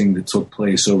tracing that took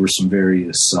place over some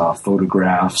various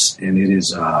photographs. And it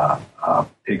is a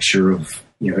picture of,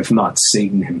 if not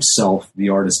Satan himself, the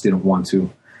artist didn't want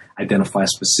to identify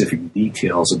specific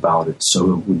details about it.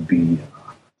 So it would be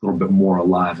a little bit more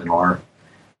alive in our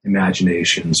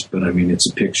imaginations. But I mean, it's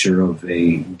a picture of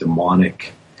a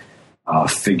demonic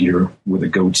figure with a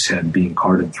goat's head being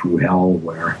carted through hell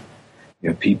where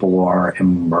people are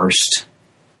immersed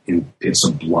in pits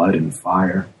of blood and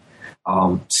fire.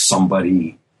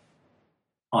 Somebody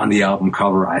on the album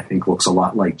cover, I think, looks a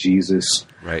lot like Jesus.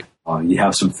 Right. You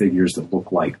have some figures that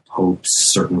look like popes,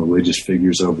 certain religious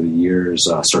figures over the years,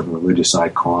 certain religious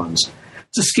icons.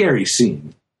 It's a scary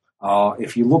scene.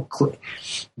 If you look,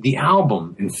 the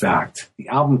album, in fact, the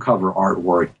album cover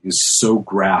artwork is so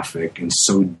graphic and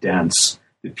so dense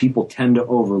that people tend to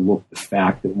overlook the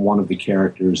fact that one of the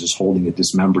characters is holding a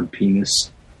dismembered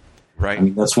penis. Right. I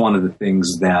mean, that's one of the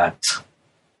things that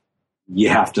you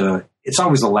have to, it's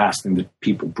always the last thing that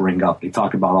people bring up. They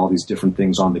talk about all these different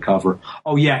things on the cover.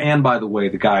 Oh, yeah, and by the way,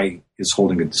 the guy is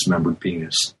holding a dismembered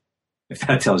penis. if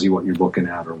that tells you what you're looking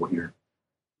at or what you're,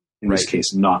 in this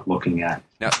case, not looking at.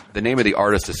 Now, the name of the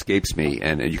artist escapes me,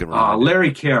 and you can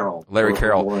Larry Carroll. Larry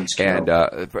Carroll. Lawrence Carroll.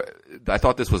 And I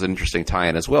thought this was an interesting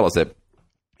tie-in as well, is that,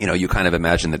 you kind of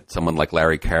imagine that someone like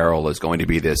Larry Carroll is going to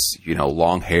be this,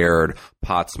 long-haired,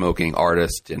 pot-smoking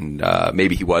artist, and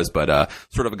maybe he was, but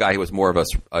sort of a guy who was more of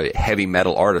a heavy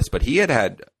metal artist. But he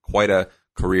had quite a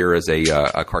career as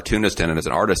a cartoonist and as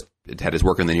an artist. It had his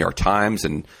work in the New York Times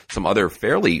and some other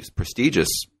fairly prestigious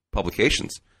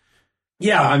publications.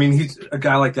 Yeah, I mean, a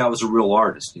guy like that was a real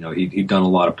artist. He'd done a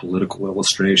lot of political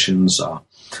illustrations.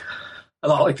 A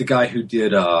lot like the guy who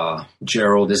did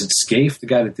Gerald. Is it Scaife, the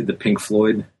guy that did the Pink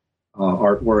Floyd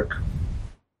artwork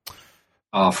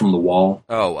from The Wall?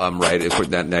 Oh, right.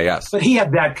 Yes. But he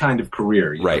had that kind of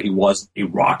career. Right. He was a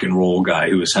rock and roll guy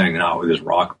who was hanging out with his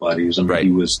rock buddies. I mean,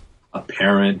 He was a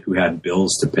parent who had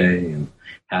bills to pay and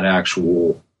had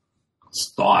actual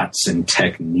thoughts and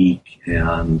technique,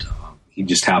 and he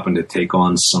just happened to take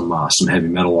on some heavy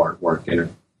metal artwork, and it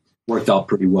worked out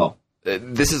pretty well.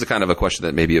 This is a kind of a question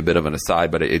that may be a bit of an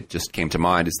aside, but it just came to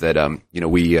mind, is that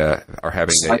we are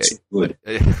having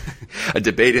a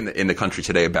debate in the country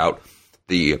today about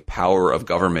the power of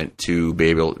government to be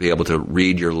able to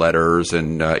read your letters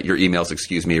and your emails,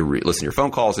 listen to your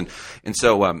phone calls, and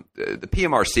so the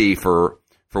PMRC, for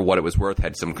what it was worth,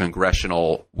 had some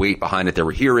congressional weight behind it. There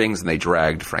were hearings, and they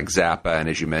dragged Frank Zappa, and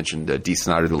as you mentioned, Dee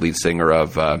Snider, the lead singer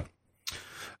of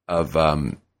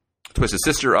Twisted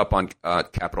Sister, up on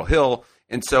Capitol Hill.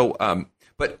 And so,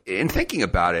 but in thinking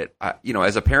about it,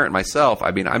 as a parent myself,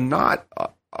 I mean, I'm not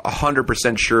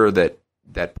 100% sure that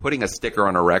putting a sticker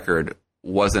on a record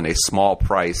wasn't a small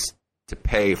price to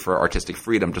pay for artistic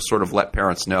freedom, to sort of let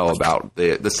parents know about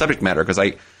the subject matter. Because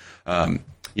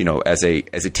as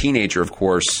a teenager, of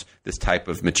course, this type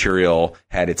of material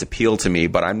had its appeal to me,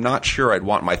 but I'm not sure I'd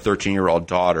want my 13-year-old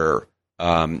daughter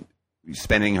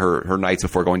spending her nights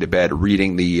before going to bed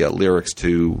reading the lyrics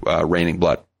to Raining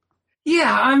Blood.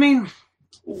 Yeah, I mean,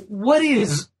 what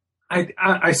is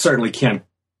I certainly can't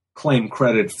claim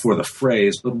credit for the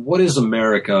phrase, but what is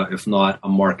America if not a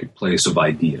marketplace of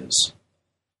ideas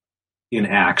in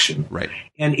action? Right.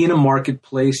 And in a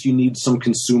marketplace, you need some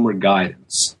consumer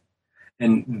guidance.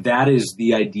 And that is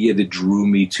the idea that drew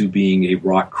me to being a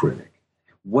rock critic.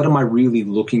 What am I really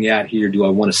looking at here? Do I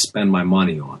want to spend my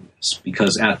money on this?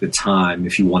 Because at the time,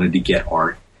 if you wanted to get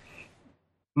art,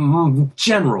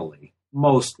 generally,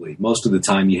 most of the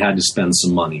time, you had to spend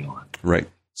some money on it. Right.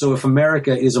 So if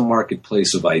America is a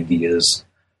marketplace of ideas,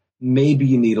 maybe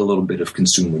you need a little bit of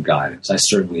consumer guidance. I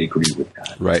certainly agree with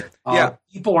that. Right.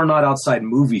 People are not outside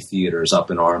movie theaters up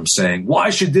in arms saying,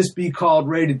 why should this be called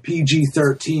rated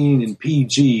PG-13 and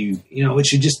PG? It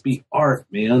should just be art,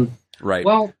 man. Right.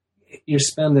 Well, you're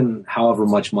spending however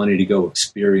much money to go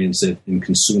experience it and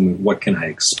consume it. What can I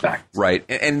expect? Right.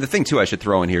 And the thing, too, I should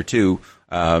throw in here, too,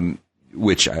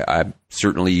 which I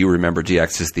certainly you remember,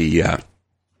 DX, is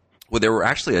there were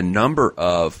actually a number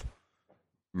of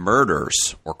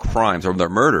murders or crimes, or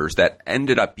murders that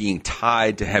ended up being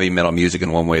tied to heavy metal music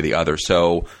in one way or the other.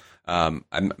 So I'm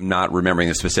not remembering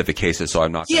the specific cases, so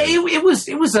I'm not. Yeah, it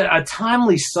was a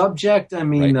timely subject. I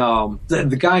mean, right.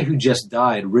 The guy who just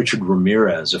died, Richard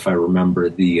Ramirez, if I remember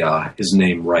his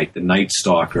name right, the Night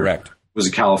Stalker, correct, was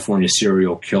a California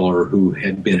serial killer who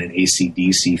had been an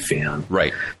AC/DC fan.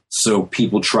 Right. So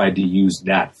people tried to use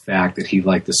that fact that he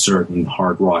liked a certain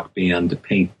hard rock band to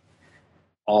paint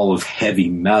all of heavy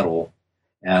metal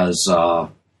as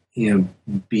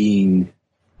being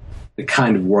the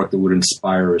kind of work that would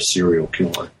inspire a serial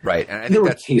killer. Right. And there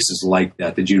were cases like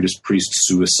that, the Judas Priest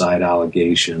suicide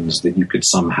allegations, that you could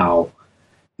somehow,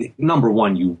 number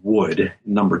one, you would,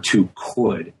 number two,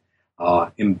 could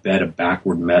embed a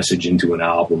backward message into an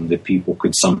album that people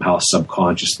could somehow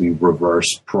subconsciously reverse,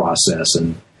 process,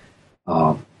 and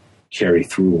carry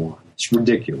through on. It's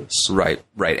ridiculous. Right.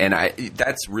 And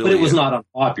that's really... But it was not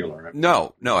unpopular.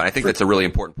 No. And I think that's a really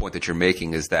important point that you're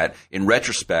making, is that in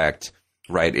retrospect,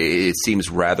 right, it seems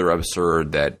rather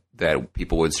absurd that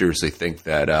people would seriously think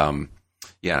that, an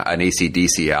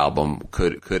AC/DC album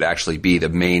could actually be the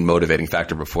main motivating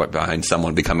factor behind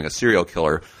someone becoming a serial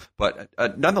killer. But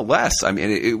nonetheless, I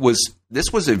mean,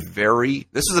 this was an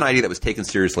idea that was taken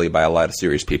seriously by a lot of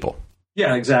serious people.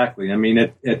 Yeah, exactly. I mean,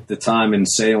 at the time in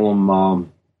Salem,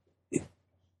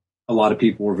 a lot of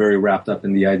people were very wrapped up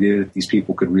in the idea that these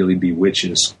people could really be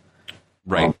witches.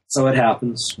 Right. So it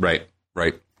happens. Right.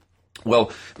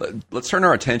 Well, let's turn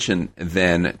our attention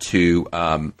then to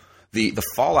the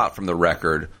fallout from the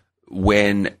record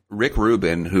when Rick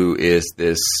Rubin, who is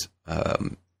this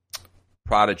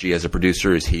Prodigy as a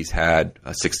producer is he's had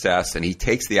success, and he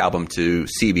takes the album to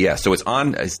CBS. So it's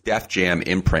on his Def Jam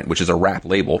imprint, which is a rap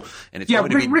label. And it's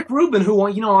Rick Rubin, who,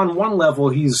 on one level,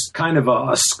 he's kind of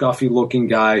a scuffy-looking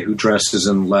guy who dresses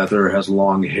in leather, has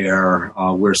long hair,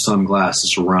 wears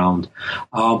sunglasses around.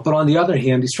 But on the other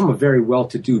hand, he's from a very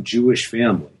well-to-do Jewish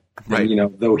family. Right.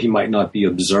 And, though he might not be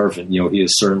observant, he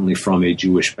is certainly from a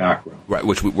Jewish background. Right,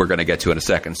 which we're going to get to in a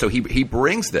second. So he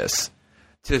brings this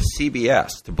to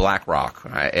CBS, to BlackRock,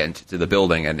 and to the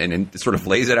building, and sort of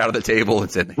lays it out on the table and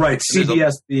said, right,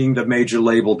 CBS being the major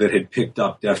label that had picked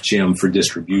up Def Jam for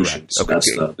distribution. So okay.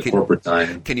 That's the corporate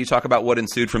tie-in. Can you talk about what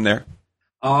ensued from there?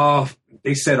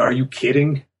 They said, "Are you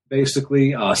kidding?"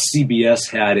 Basically, CBS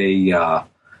had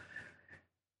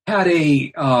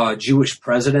a Jewish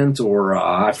president, or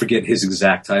I forget his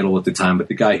exact title at the time, but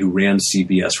the guy who ran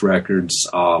CBS Records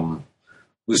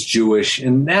was Jewish,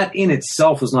 and that in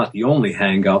itself was not the only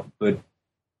hang-up, but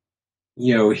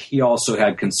he also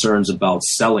had concerns about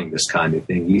selling this kind of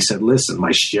thing. He said, "Listen,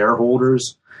 my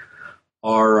shareholders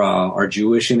are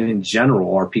Jewish, and in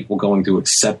general, are people going to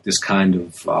accept this kind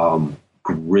of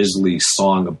grisly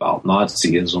song about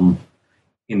Nazism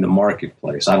in the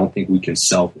marketplace? I don't think we can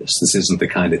sell this. This isn't the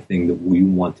kind of thing that we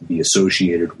want to be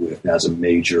associated with as a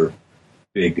major,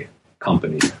 big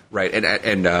company." Right,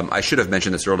 and I should have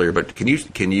mentioned this earlier, but can you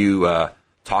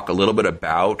talk a little bit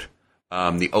about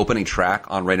the opening track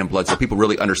on Rain and Blood, so people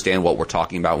really understand what we're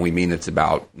talking about when we mean it's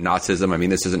about Nazism? I mean,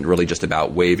 this isn't really just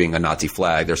about waving a Nazi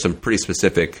flag. There's some pretty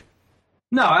specific.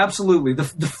 No, absolutely. The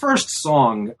first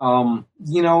song,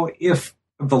 if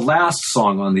the last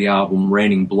song on the album,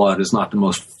 Raining Blood, is not the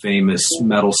most famous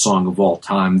metal song of all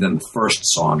time, then the first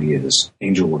song is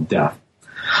Angel of Death.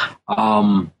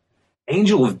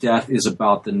 Angel of Death is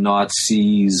about the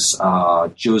Nazis'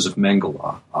 Joseph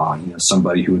Mengele,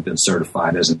 somebody who had been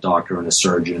certified as a doctor and a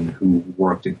surgeon who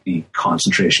worked at the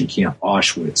concentration camp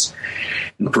Auschwitz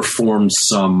and performed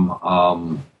some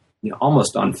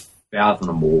almost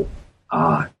unfathomable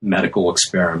medical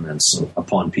experiments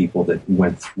upon people that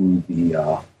went through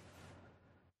the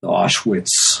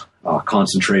Auschwitz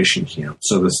concentration camp.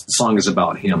 So the song is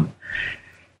about him.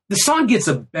 The song gets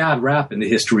a bad rap in the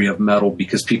history of metal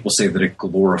because people say that it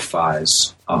glorifies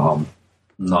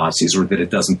Nazis, or that it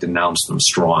doesn't denounce them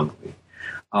strongly.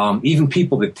 Even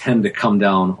people that tend to come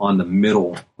down on the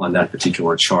middle on that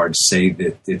particular charge say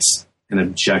that it's an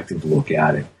objective look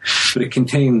at it. But it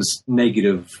contains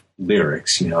negative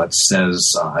lyrics. It says,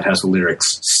 it has the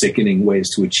lyrics, "Sickening ways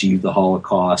to achieve the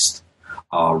Holocaust,"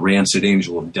 "Rancid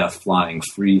angel of death flying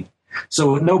free."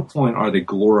 So at no point are they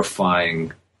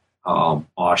glorifying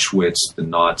Auschwitz, the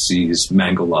Nazis,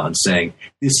 Mengele, and saying,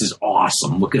 "This is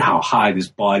awesome. Look at how high this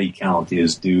body count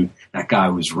is, dude. That guy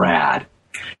was rad."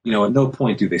 At no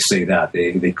point do they say that.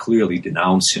 They clearly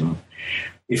denounce him.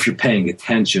 If you're paying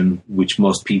attention, which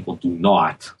most people do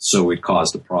not, so it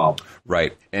caused a problem.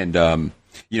 Right. And,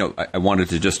 I wanted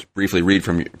to just briefly read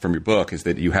from your book, is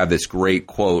that you have this great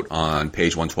quote on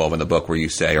page 112 in the book where you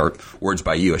say, or words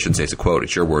by you, I shouldn't say it's a quote,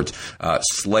 it's your words,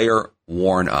 "Slayer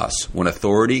warn us, when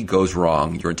authority goes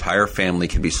wrong, your entire family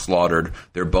can be slaughtered,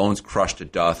 their bones crushed to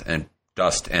dust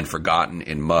and forgotten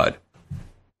in mud."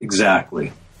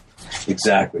 Exactly.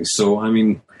 So,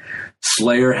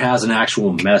 Slayer has an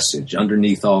actual message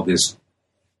underneath all this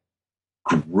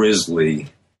grisly,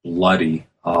 bloody,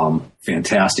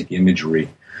 fantastic imagery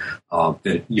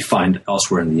that you find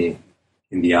elsewhere in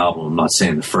the album. I'm not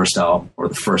saying the first album or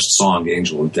the first song,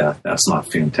 Angel of Death, that's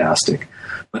not fantastic.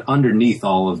 But underneath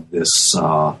all of this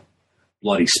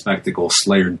bloody spectacle,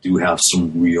 Slayer do have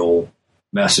some real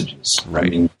messages.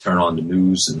 Right. Turn on the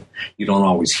news and you don't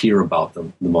always hear about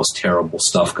the most terrible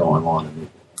stuff going on.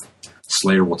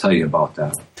 Slayer will tell you about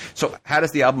that. So how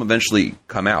does the album eventually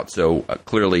come out? So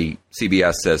clearly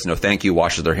CBS says, "No, thank you,"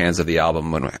 washes their hands of the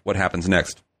album. And what happens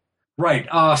next? Right.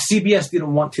 CBS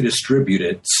didn't want to distribute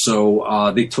it,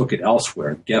 so they took it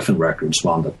elsewhere. Geffen Records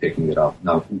wound up picking it up.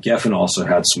 Now, Geffen also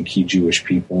had some key Jewish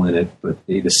people in it, but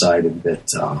they decided that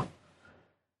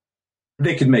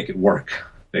they could make it work,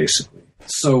 basically.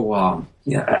 So,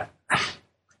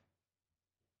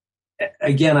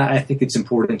 again, I think it's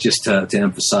important just to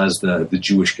emphasize the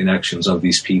Jewish connections of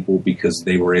these people, because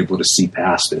they were able to see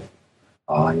past it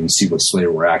and see what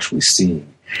Slayer were actually seeing.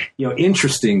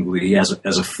 Interestingly, as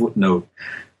a footnote,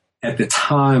 at the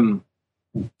time,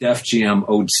 Def Jam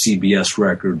owed CBS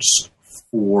Records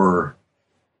 4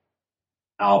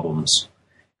 albums,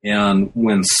 and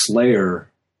when Slayer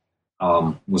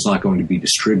was not going to be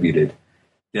distributed,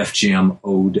 Def Jam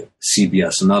owed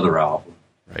CBS another album.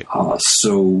 Right.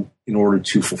 So in order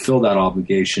to fulfill that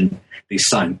obligation, they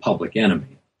signed Public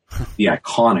Enemy, the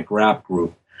iconic rap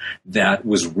group, that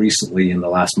was recently, in the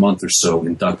last month or so,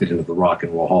 inducted into the Rock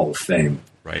and Roll Hall of Fame.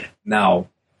 Right. Now,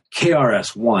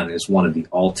 KRS-One is one of the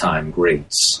all-time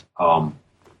greats.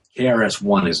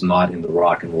 KRS-One is not in the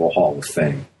Rock and Roll Hall of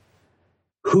Fame.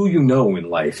 Who you know in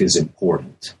life is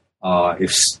important.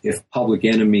 If Public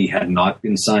Enemy had not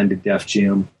been signed to Def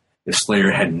Jam, if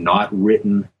Slayer had not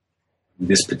written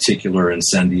this particular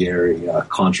incendiary,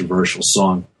 controversial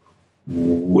song,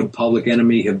 would Public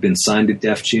Enemy have been signed to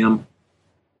Def Jam?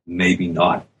 Maybe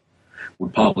not.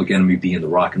 Would Public Enemy be in the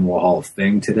Rock and Roll Hall of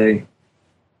Fame today?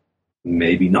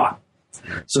 Maybe not.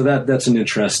 So that's an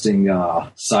interesting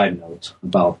side note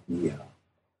about the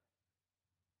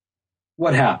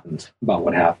what happened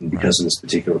because of this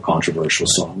particular controversial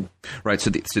song. Right. So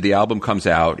the album comes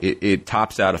out. It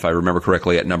tops out, if I remember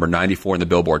correctly, at number 94 in the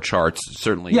Billboard charts.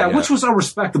 Certainly. Yeah, which was a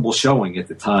respectable showing at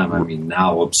the time. I mean,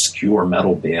 now obscure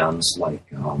metal bands like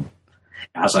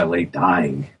As I Lay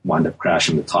Dying wind up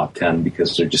crashing the top 10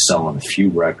 because they're just selling a few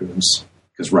records,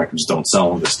 because records don't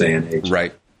sell in this day and age.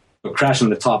 Right. But crashing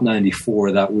the top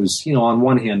 94, that was, on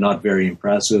one hand, not very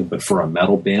impressive, but for a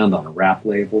metal band on a rap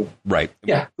label. Right.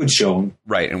 Yeah, good showing.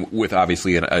 Right. And with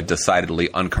obviously a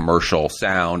decidedly uncommercial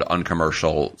sound,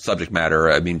 uncommercial subject matter,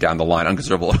 I mean, down the line,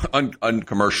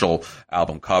 uncommercial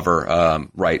album cover,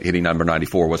 right, hitting number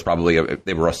 94 was probably,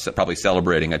 they were probably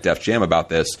celebrating at Def Jam about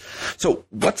this. So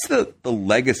what's the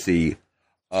legacy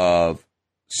of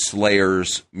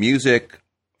Slayer's music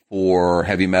for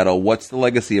heavy metal? What's the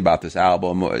legacy about this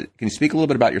album? Can you speak a little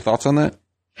bit about your thoughts on that?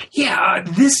 Yeah,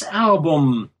 this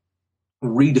album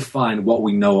redefined what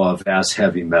we know of as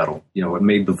heavy metal. It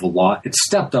made it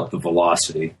stepped up the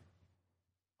velocity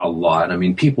a lot. I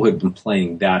mean, people had been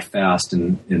playing that fast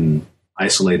in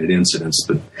isolated incidents,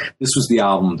 but this was the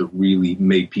album that really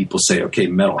made people say, okay,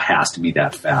 metal has to be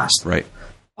that fast. Right.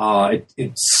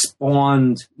 It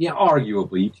spawned,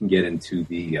 arguably, you can get into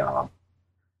the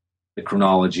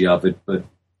chronology of it, but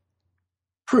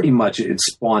pretty much it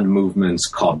spawned movements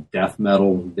called death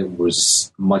metal that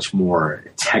was much more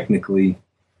technically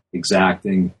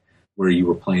exacting, where you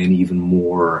were playing even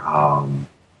more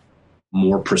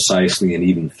precisely and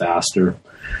even faster.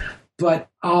 But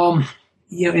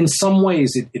in some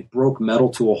ways it broke metal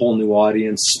to a whole new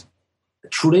audience.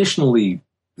 Traditionally,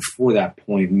 before that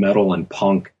point, metal and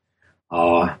punk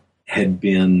had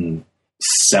been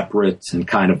separate and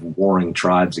kind of warring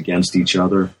tribes against each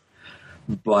other.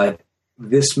 But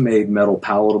this made metal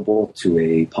palatable to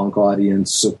a punk audience.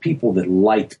 So people that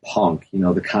liked punk,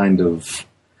 the kind of,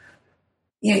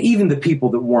 even the people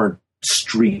that weren't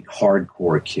street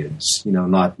hardcore kids,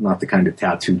 not the kind of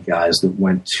tattooed guys that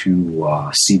went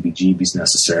to CBGBs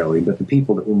necessarily, but the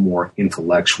people that were more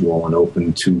intellectual and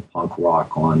open to punk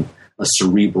rock on a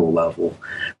cerebral level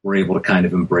were able to kind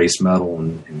of embrace metal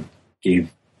and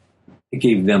it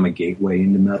gave them a gateway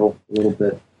into metal a little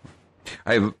bit.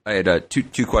 I had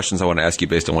two questions I want to ask you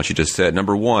based on what you just said.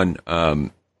 Number one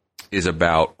is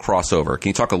about crossover. Can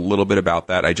you talk a little bit about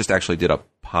that? I just actually did a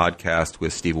podcast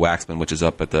with Steve Waxman, which is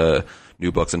up at the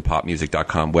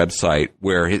newbooksandpopmusic.com website,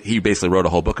 where he basically wrote a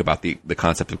whole book about the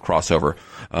concept of crossover.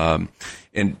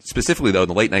 And specifically, though, in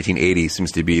the late 1980s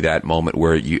seems to be that moment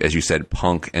where, as you said,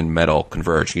 punk and metal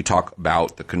converge. Can you talk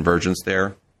about the convergence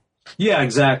there? Yeah,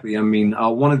 exactly. I mean,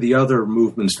 one of the other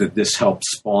movements that this helped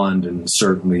spawn and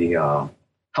certainly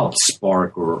helped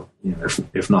spark, or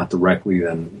if not directly,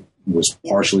 then was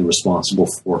partially responsible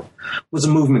for, was a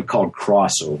movement called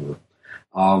crossover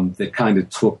that kind of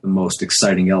took the most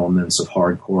exciting elements of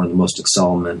hardcore and the most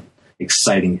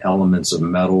exciting elements of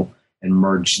metal and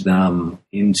merged them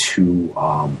into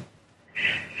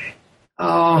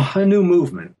a new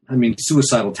movement. I mean,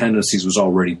 Suicidal Tendencies was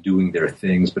already doing their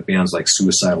things, but bands like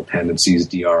Suicidal Tendencies,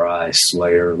 DRI,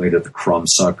 Slayer, later the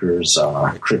Crumbsuckers,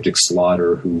 Cryptic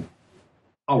Slaughter, who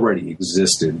already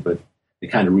existed, but they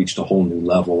kind of reached a whole new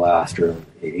level after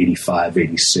 85,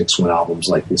 86, when albums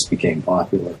like this became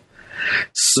popular.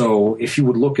 So if you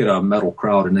would look at a metal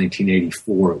crowd in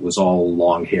 1984, it was all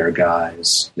long hair guys,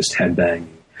 just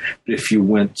headbanging. But if you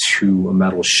went to a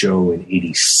metal show in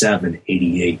 87,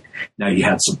 88, now you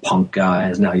had some punk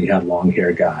guys, now you had long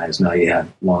hair guys, now you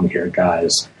had long hair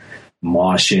guys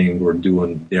moshing or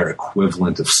doing their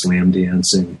equivalent of slam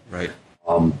dancing. Right.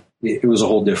 It was a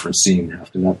whole different scene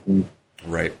after that point.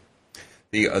 Right.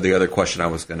 The other question I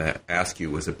was going to ask you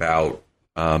was about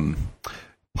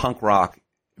punk rock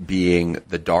being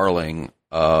the darling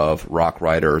of rock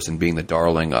writers and being the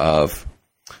darling of,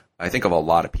 I think, of a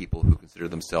lot of people who consider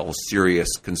themselves serious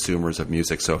consumers of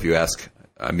music. So if you ask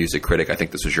a music critic, I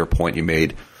think this was your point you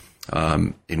made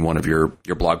in one of your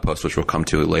blog posts, which we'll come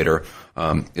to later,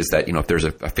 is that, if there's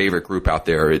a favorite group out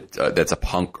there, that's a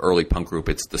early punk group,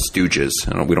 it's the Stooges.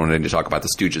 And we don't need to talk about the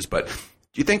Stooges, but do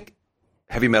you think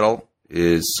heavy metal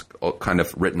is kind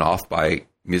of written off by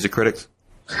music critics?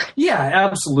 Yeah,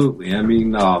 absolutely. I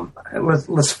mean,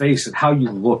 let's face it, how you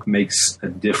look makes a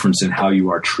difference in how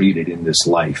you are treated in this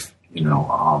life.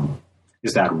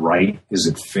 Is that right? Is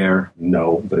it fair?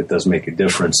 No, but it does make a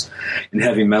difference. And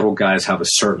heavy metal guys have a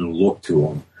certain look to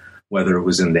them, whether it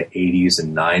was in the 80s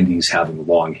and 90s having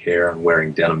long hair and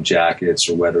wearing denim jackets,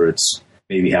 or whether it's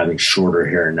maybe having shorter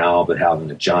hair now but having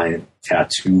a giant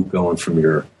tattoo going from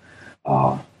your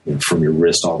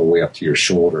wrist all the way up to your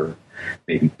shoulder,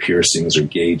 maybe piercings or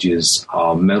gauges.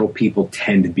 Metal people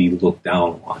tend to be looked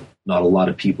down on. Not a lot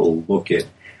of people look at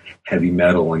heavy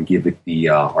metal and give it the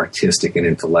artistic and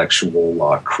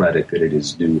intellectual credit that it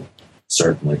is due,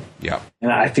 certainly. Yeah.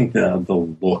 And I think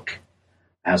the look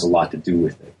has a lot to do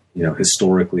with it.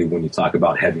 Historically, when you talk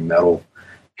about heavy metal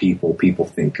people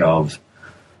think of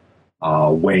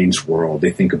Wayne's World.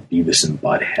 They think of Beavis and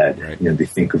Butthead. Right. They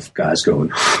think of guys going,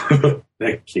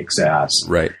 that kicks ass.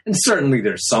 Right. And certainly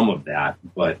there's some of that,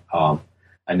 but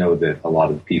I know that a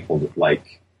lot of the people that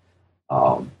like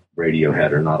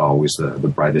Radiohead are not always the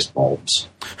brightest bulbs.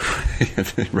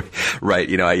 Right.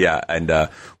 Yeah. And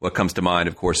what comes to mind,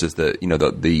 of course, is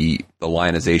the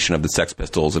lionization of the Sex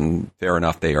Pistols. And fair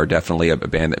enough, they are definitely a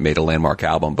band that made a landmark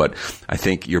album. But I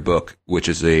think your book, which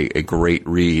is a great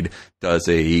read, does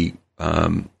a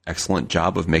excellent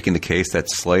job of making the case that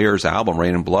Slayer's album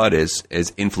Rain and Blood is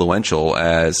as influential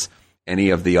as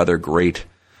any of the other great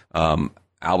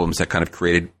albums that kind of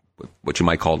created what you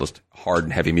might call just hard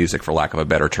and heavy music, for lack of a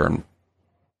better term.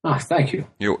 Oh, thank you.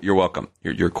 You're welcome.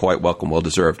 You're quite welcome. Well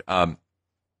deserved. And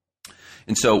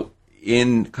so,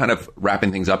 in kind of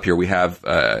wrapping things up here, we have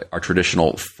our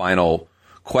traditional final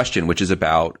question, which is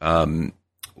about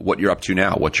what you're up to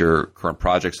now, what your current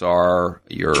projects are,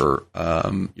 your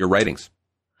writings.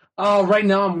 Right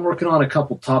now, I'm working on a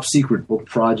couple top secret book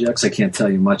projects I can't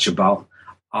tell you much about.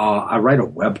 I write a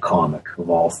webcomic, of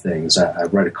all things. I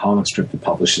write a comic strip that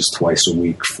publishes twice a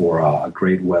week for a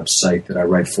great website that I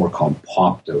write for called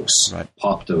Popdose, right.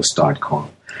 Popdose.com.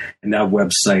 And that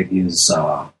website is,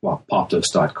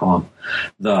 Popdose.com.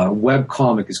 The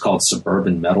webcomic is called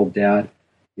Suburban Metal Dad.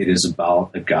 It is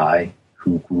about a guy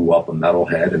who grew up a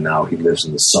metalhead, and now he lives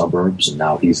in the suburbs, and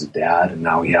now he's a dad, and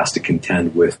now he has to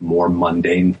contend with more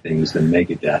mundane things than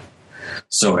Megadeth.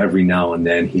 So every now and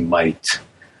then he might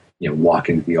walk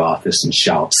into the office and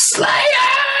shout,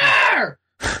 "Slayer!"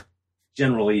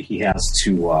 Generally, he has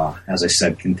to, as I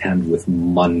said, contend with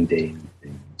mundane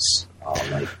things,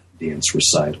 like dance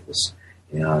recitals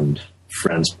and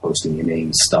friends posting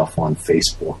inane stuff on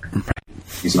Facebook.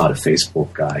 He's not a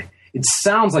Facebook guy. It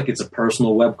sounds like it's a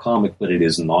personal webcomic, but it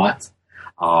is not.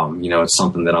 It's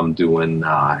something that I'm doing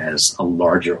as a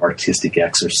larger artistic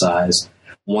exercise.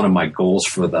 One of my goals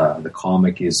for the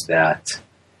comic is that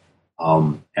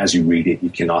as you read it, you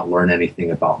cannot learn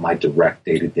anything about my direct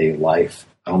day-to-day life.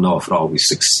 I don't know if it always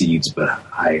succeeds, but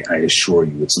I assure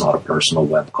you it's not a personal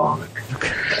webcomic.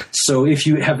 Okay. So if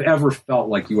you have ever felt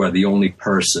like you are the only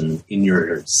person in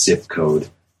your zip code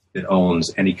that owns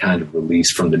any kind of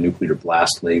release from the Nuclear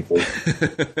Blast label,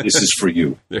 this is for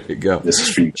you. There you go. This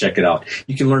is for you. Check it out.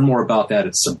 You can learn more about that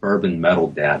at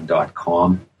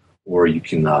suburbanmetaldad.com. Or you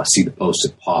can see the post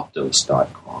at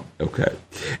popdose.com. Okay.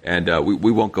 And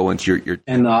we won't go into your...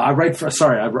 And I write for...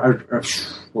 Sorry, what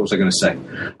was I going to say?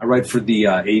 I write for the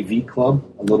AV Club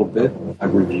a little bit. I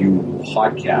review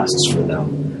podcasts for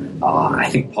them. I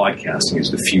think podcasting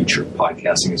is the future.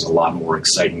 Podcasting is a lot more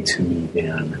exciting to me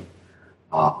than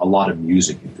a lot of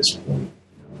music at this point.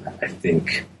 I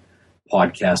think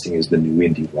podcasting is the new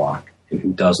indie rock. And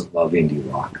who doesn't love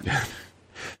indie rock?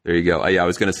 There you go. I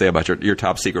was going to say about your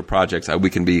top secret projects. We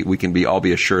can all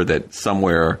be assured that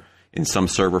somewhere in some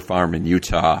server farm in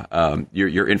Utah,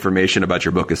 your information about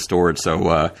your book is stored.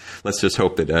 So let's just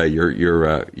hope that your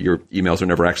emails are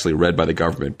never actually read by the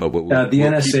government. But the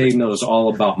NSA knows all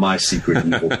about my secret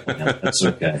evil plan. That's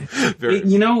okay.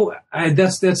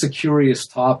 That's a curious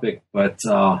topic. But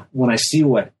when I see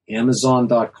what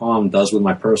Amazon.com does with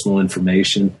my personal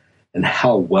information and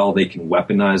how well they can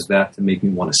weaponize that to make me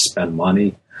want to spend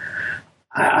money,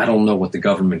 I don't know what the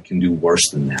government can do worse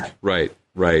than that. Right.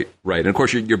 And of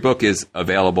course, your book is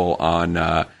available on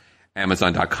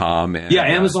Amazon.com.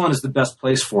 Amazon is the best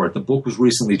place for it. The book was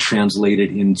recently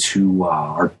translated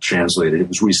it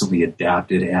was recently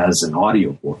adapted as an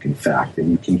audiobook, in fact,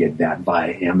 and you can get that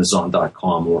via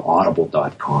Amazon.com or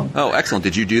Audible.com. Oh, excellent.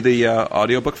 Did you do the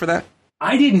audiobook for that?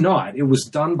 I did not. It was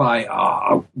done by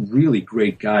a really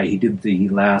great guy. He did the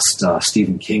last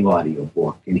Stephen King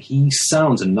audiobook, and he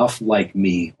sounds enough like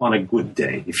me on a good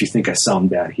day. If you think I sound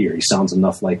bad here, he sounds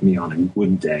enough like me on a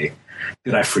good day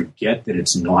that I forget that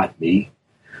it's not me.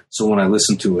 So when I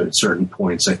listen to it at certain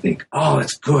points, I think, oh,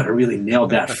 that's good. I really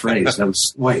nailed that phrase. No,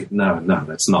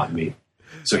 that's not me.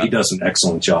 So he does an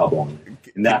excellent job on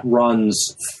it. And that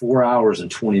runs 4 hours and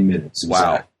 20 minutes.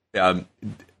 Wow.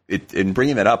 In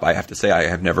bringing that up, I have to say I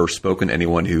have never spoken to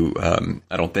anyone who,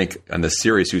 I don't think, on this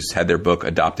series who's had their book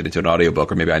adopted into an audiobook,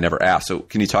 or maybe I never asked. So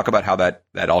can you talk about how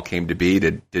that all came to be?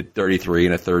 Did 33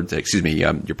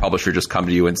 1/3, your publisher just come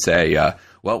to you and say,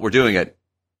 well, we're doing it?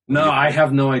 No, I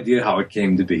have no idea how it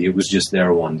came to be. It was just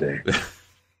there one day.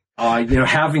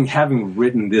 Having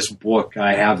written this book,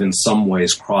 I have in some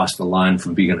ways crossed the line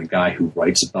from being a guy who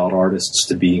writes about artists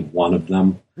to being one of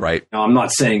them. Right. Now, I'm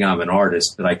not saying I'm an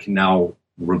artist, but I can now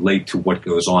relate to what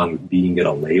goes on with being at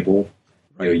a label.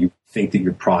 Right. You think that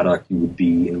your product, you would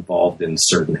be involved in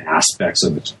certain aspects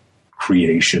of its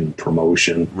creation,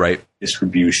 promotion, right,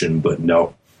 distribution, but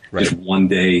no. Right. Just one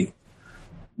day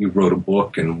you wrote a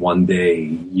book, and one day,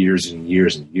 years and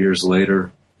years and years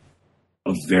later,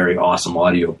 a very awesome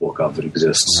audiobook of it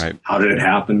exists. Right. How did it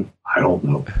happen? I don't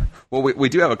know. Well, we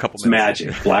do have a couple minutes.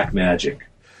 Magic, black magic.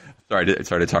 Sorry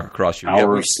to talk across you.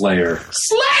 Power of Slayer.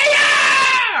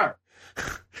 Slayer!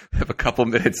 We have a couple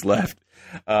minutes left.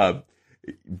 You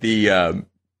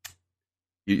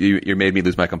made me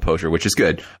lose my composure, which is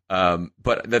good.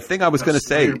 But the thing I was going to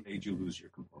say, made you lose your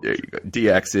composure. There you go.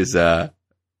 DX is,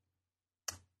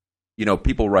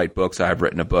 people write books. I've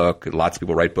written a book. Lots of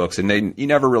people write books, and you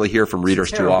never really hear from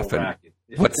readers too often. Racket.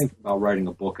 If you think about writing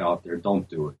a book out there, don't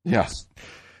do it. Yeah.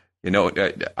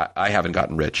 I haven't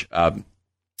gotten rich.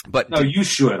 But no, you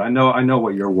should. I know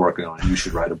what you're working on. You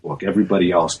should write a book.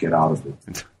 Everybody else get out of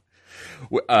it.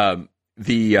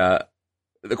 The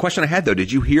question I had, though,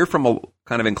 did you hear from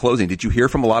in closing, did you hear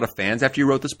from a lot of fans after you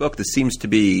wrote this book? This seems to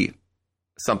be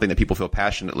something that people feel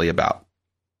passionately about.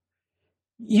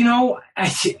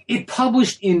 It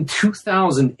published in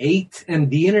 2008,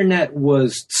 and the internet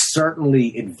was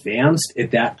certainly advanced at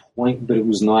that point, but it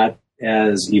was not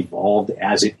as evolved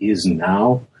as it is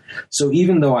now. So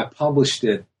even though I published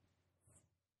it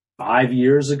 5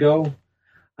 years ago,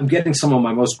 I'm getting some of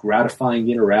my most gratifying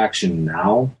interaction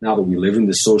now that we live in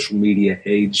the social media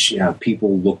age.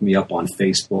 People look me up on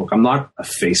Facebook. I'm not a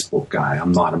Facebook guy.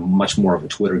 I'm not much more of a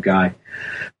Twitter guy.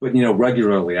 But,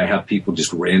 regularly I have people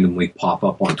just randomly pop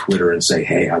up on Twitter and say,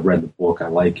 hey, I read the book. I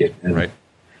like it. And right.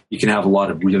 You can have a lot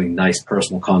of really nice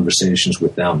personal conversations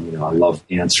with them. I love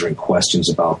answering questions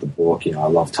about the book. I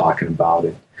love talking about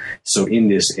it. So in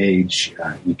this age,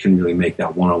 you can really make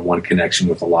that one-on-one connection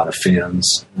with a lot of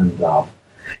fans. And,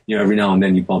 every now and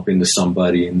then you bump into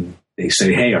somebody and they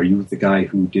say, hey, are you the guy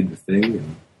who did the thing?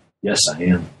 And yes, I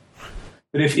am.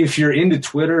 But if you're into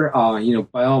Twitter,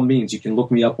 by all means, you can look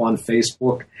me up on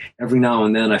Facebook. Every now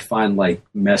and then I find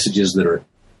messages that are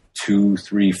 2,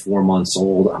 3, 4 months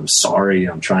old. I'm sorry.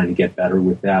 I'm trying to get better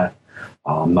with that.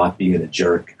 I'm not being a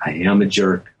jerk. I am a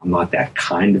jerk. I'm not that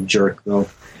kind of jerk, though.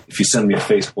 If you send me a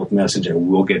Facebook message, I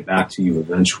will get back to you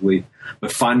eventually.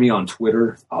 But find me on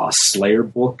Twitter. Slayer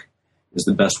Book is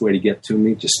the best way to get to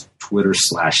me. Just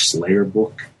Twitter/Slayer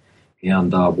Book.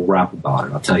 And we'll rap about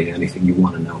it. I'll tell you anything you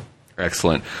want to know.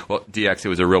 Excellent. Well, DX, it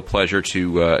was a real pleasure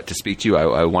to speak to you.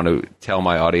 I want to tell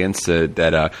my audience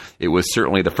that it was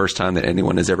certainly the first time that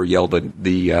anyone has ever yelled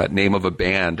the name of a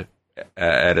band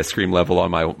at a Scream level on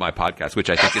my podcast,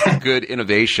 which I think is a good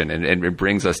innovation, and it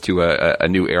brings us to a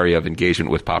new area of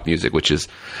engagement with pop music, which is,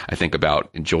 I think,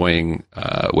 about enjoying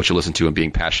what you listen to and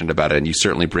being passionate about it. And you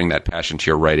certainly bring that passion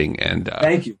to your writing. And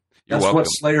thank you. That's what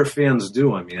Slayer fans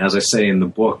do. As I say in the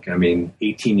book,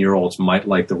 18-year-olds might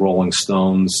like the Rolling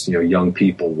Stones. Young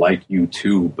people like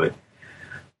U2, but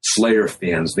Slayer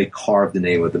fans, they carve the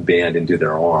name of the band into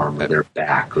their arm or their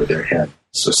back or their head.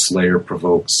 So Slayer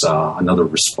provokes another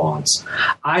response.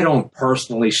 I don't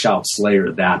personally shout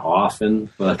Slayer that often,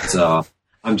 but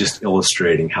I'm just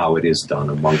illustrating how it is done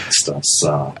amongst us.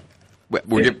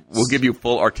 We'll give you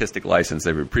full artistic license.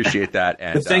 I appreciate that.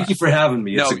 And but thank you for having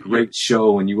me. It's a great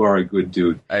show, and you are a good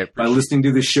dude. By listening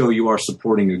to the show, you are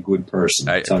supporting a good person.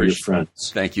 Tell your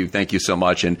friends. Thank you so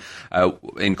much. And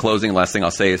in closing, last thing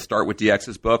I'll say is start with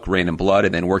DX's book, Rain and Blood,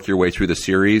 and then work your way through the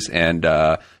series and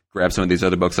grab some of these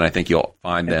other books, and I think you'll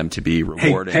find them to be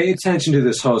rewarding. Hey, pay attention to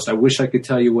this host. I wish I could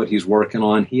tell you what he's working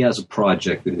on. He has a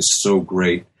project that is so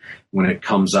great. When it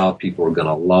comes out, people are going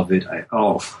to love it.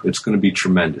 It's going to be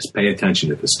tremendous. Pay attention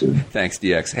to this, dude. Thanks,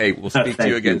 DX. Hey, we'll speak to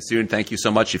you again soon. Thank you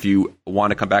so much. If you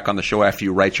want to come back on the show after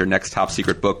you write your next top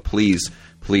secret book, please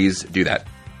do that.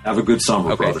 Have a good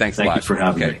summer, Okay, brother. thanks a Thank lot. you for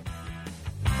having Okay. me.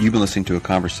 You've been listening to a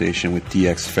conversation with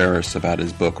D.X. Ferris about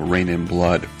his book, Rain in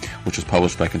Blood, which was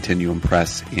published by Continuum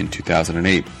Press in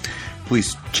 2008.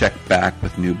 Please check back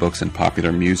with New Books in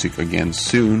Popular Music again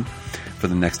soon for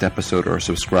the next episode, or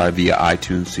subscribe via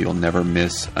iTunes so you'll never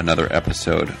miss another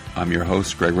episode. I'm your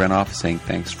host, Greg Renoff, saying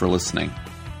thanks for listening.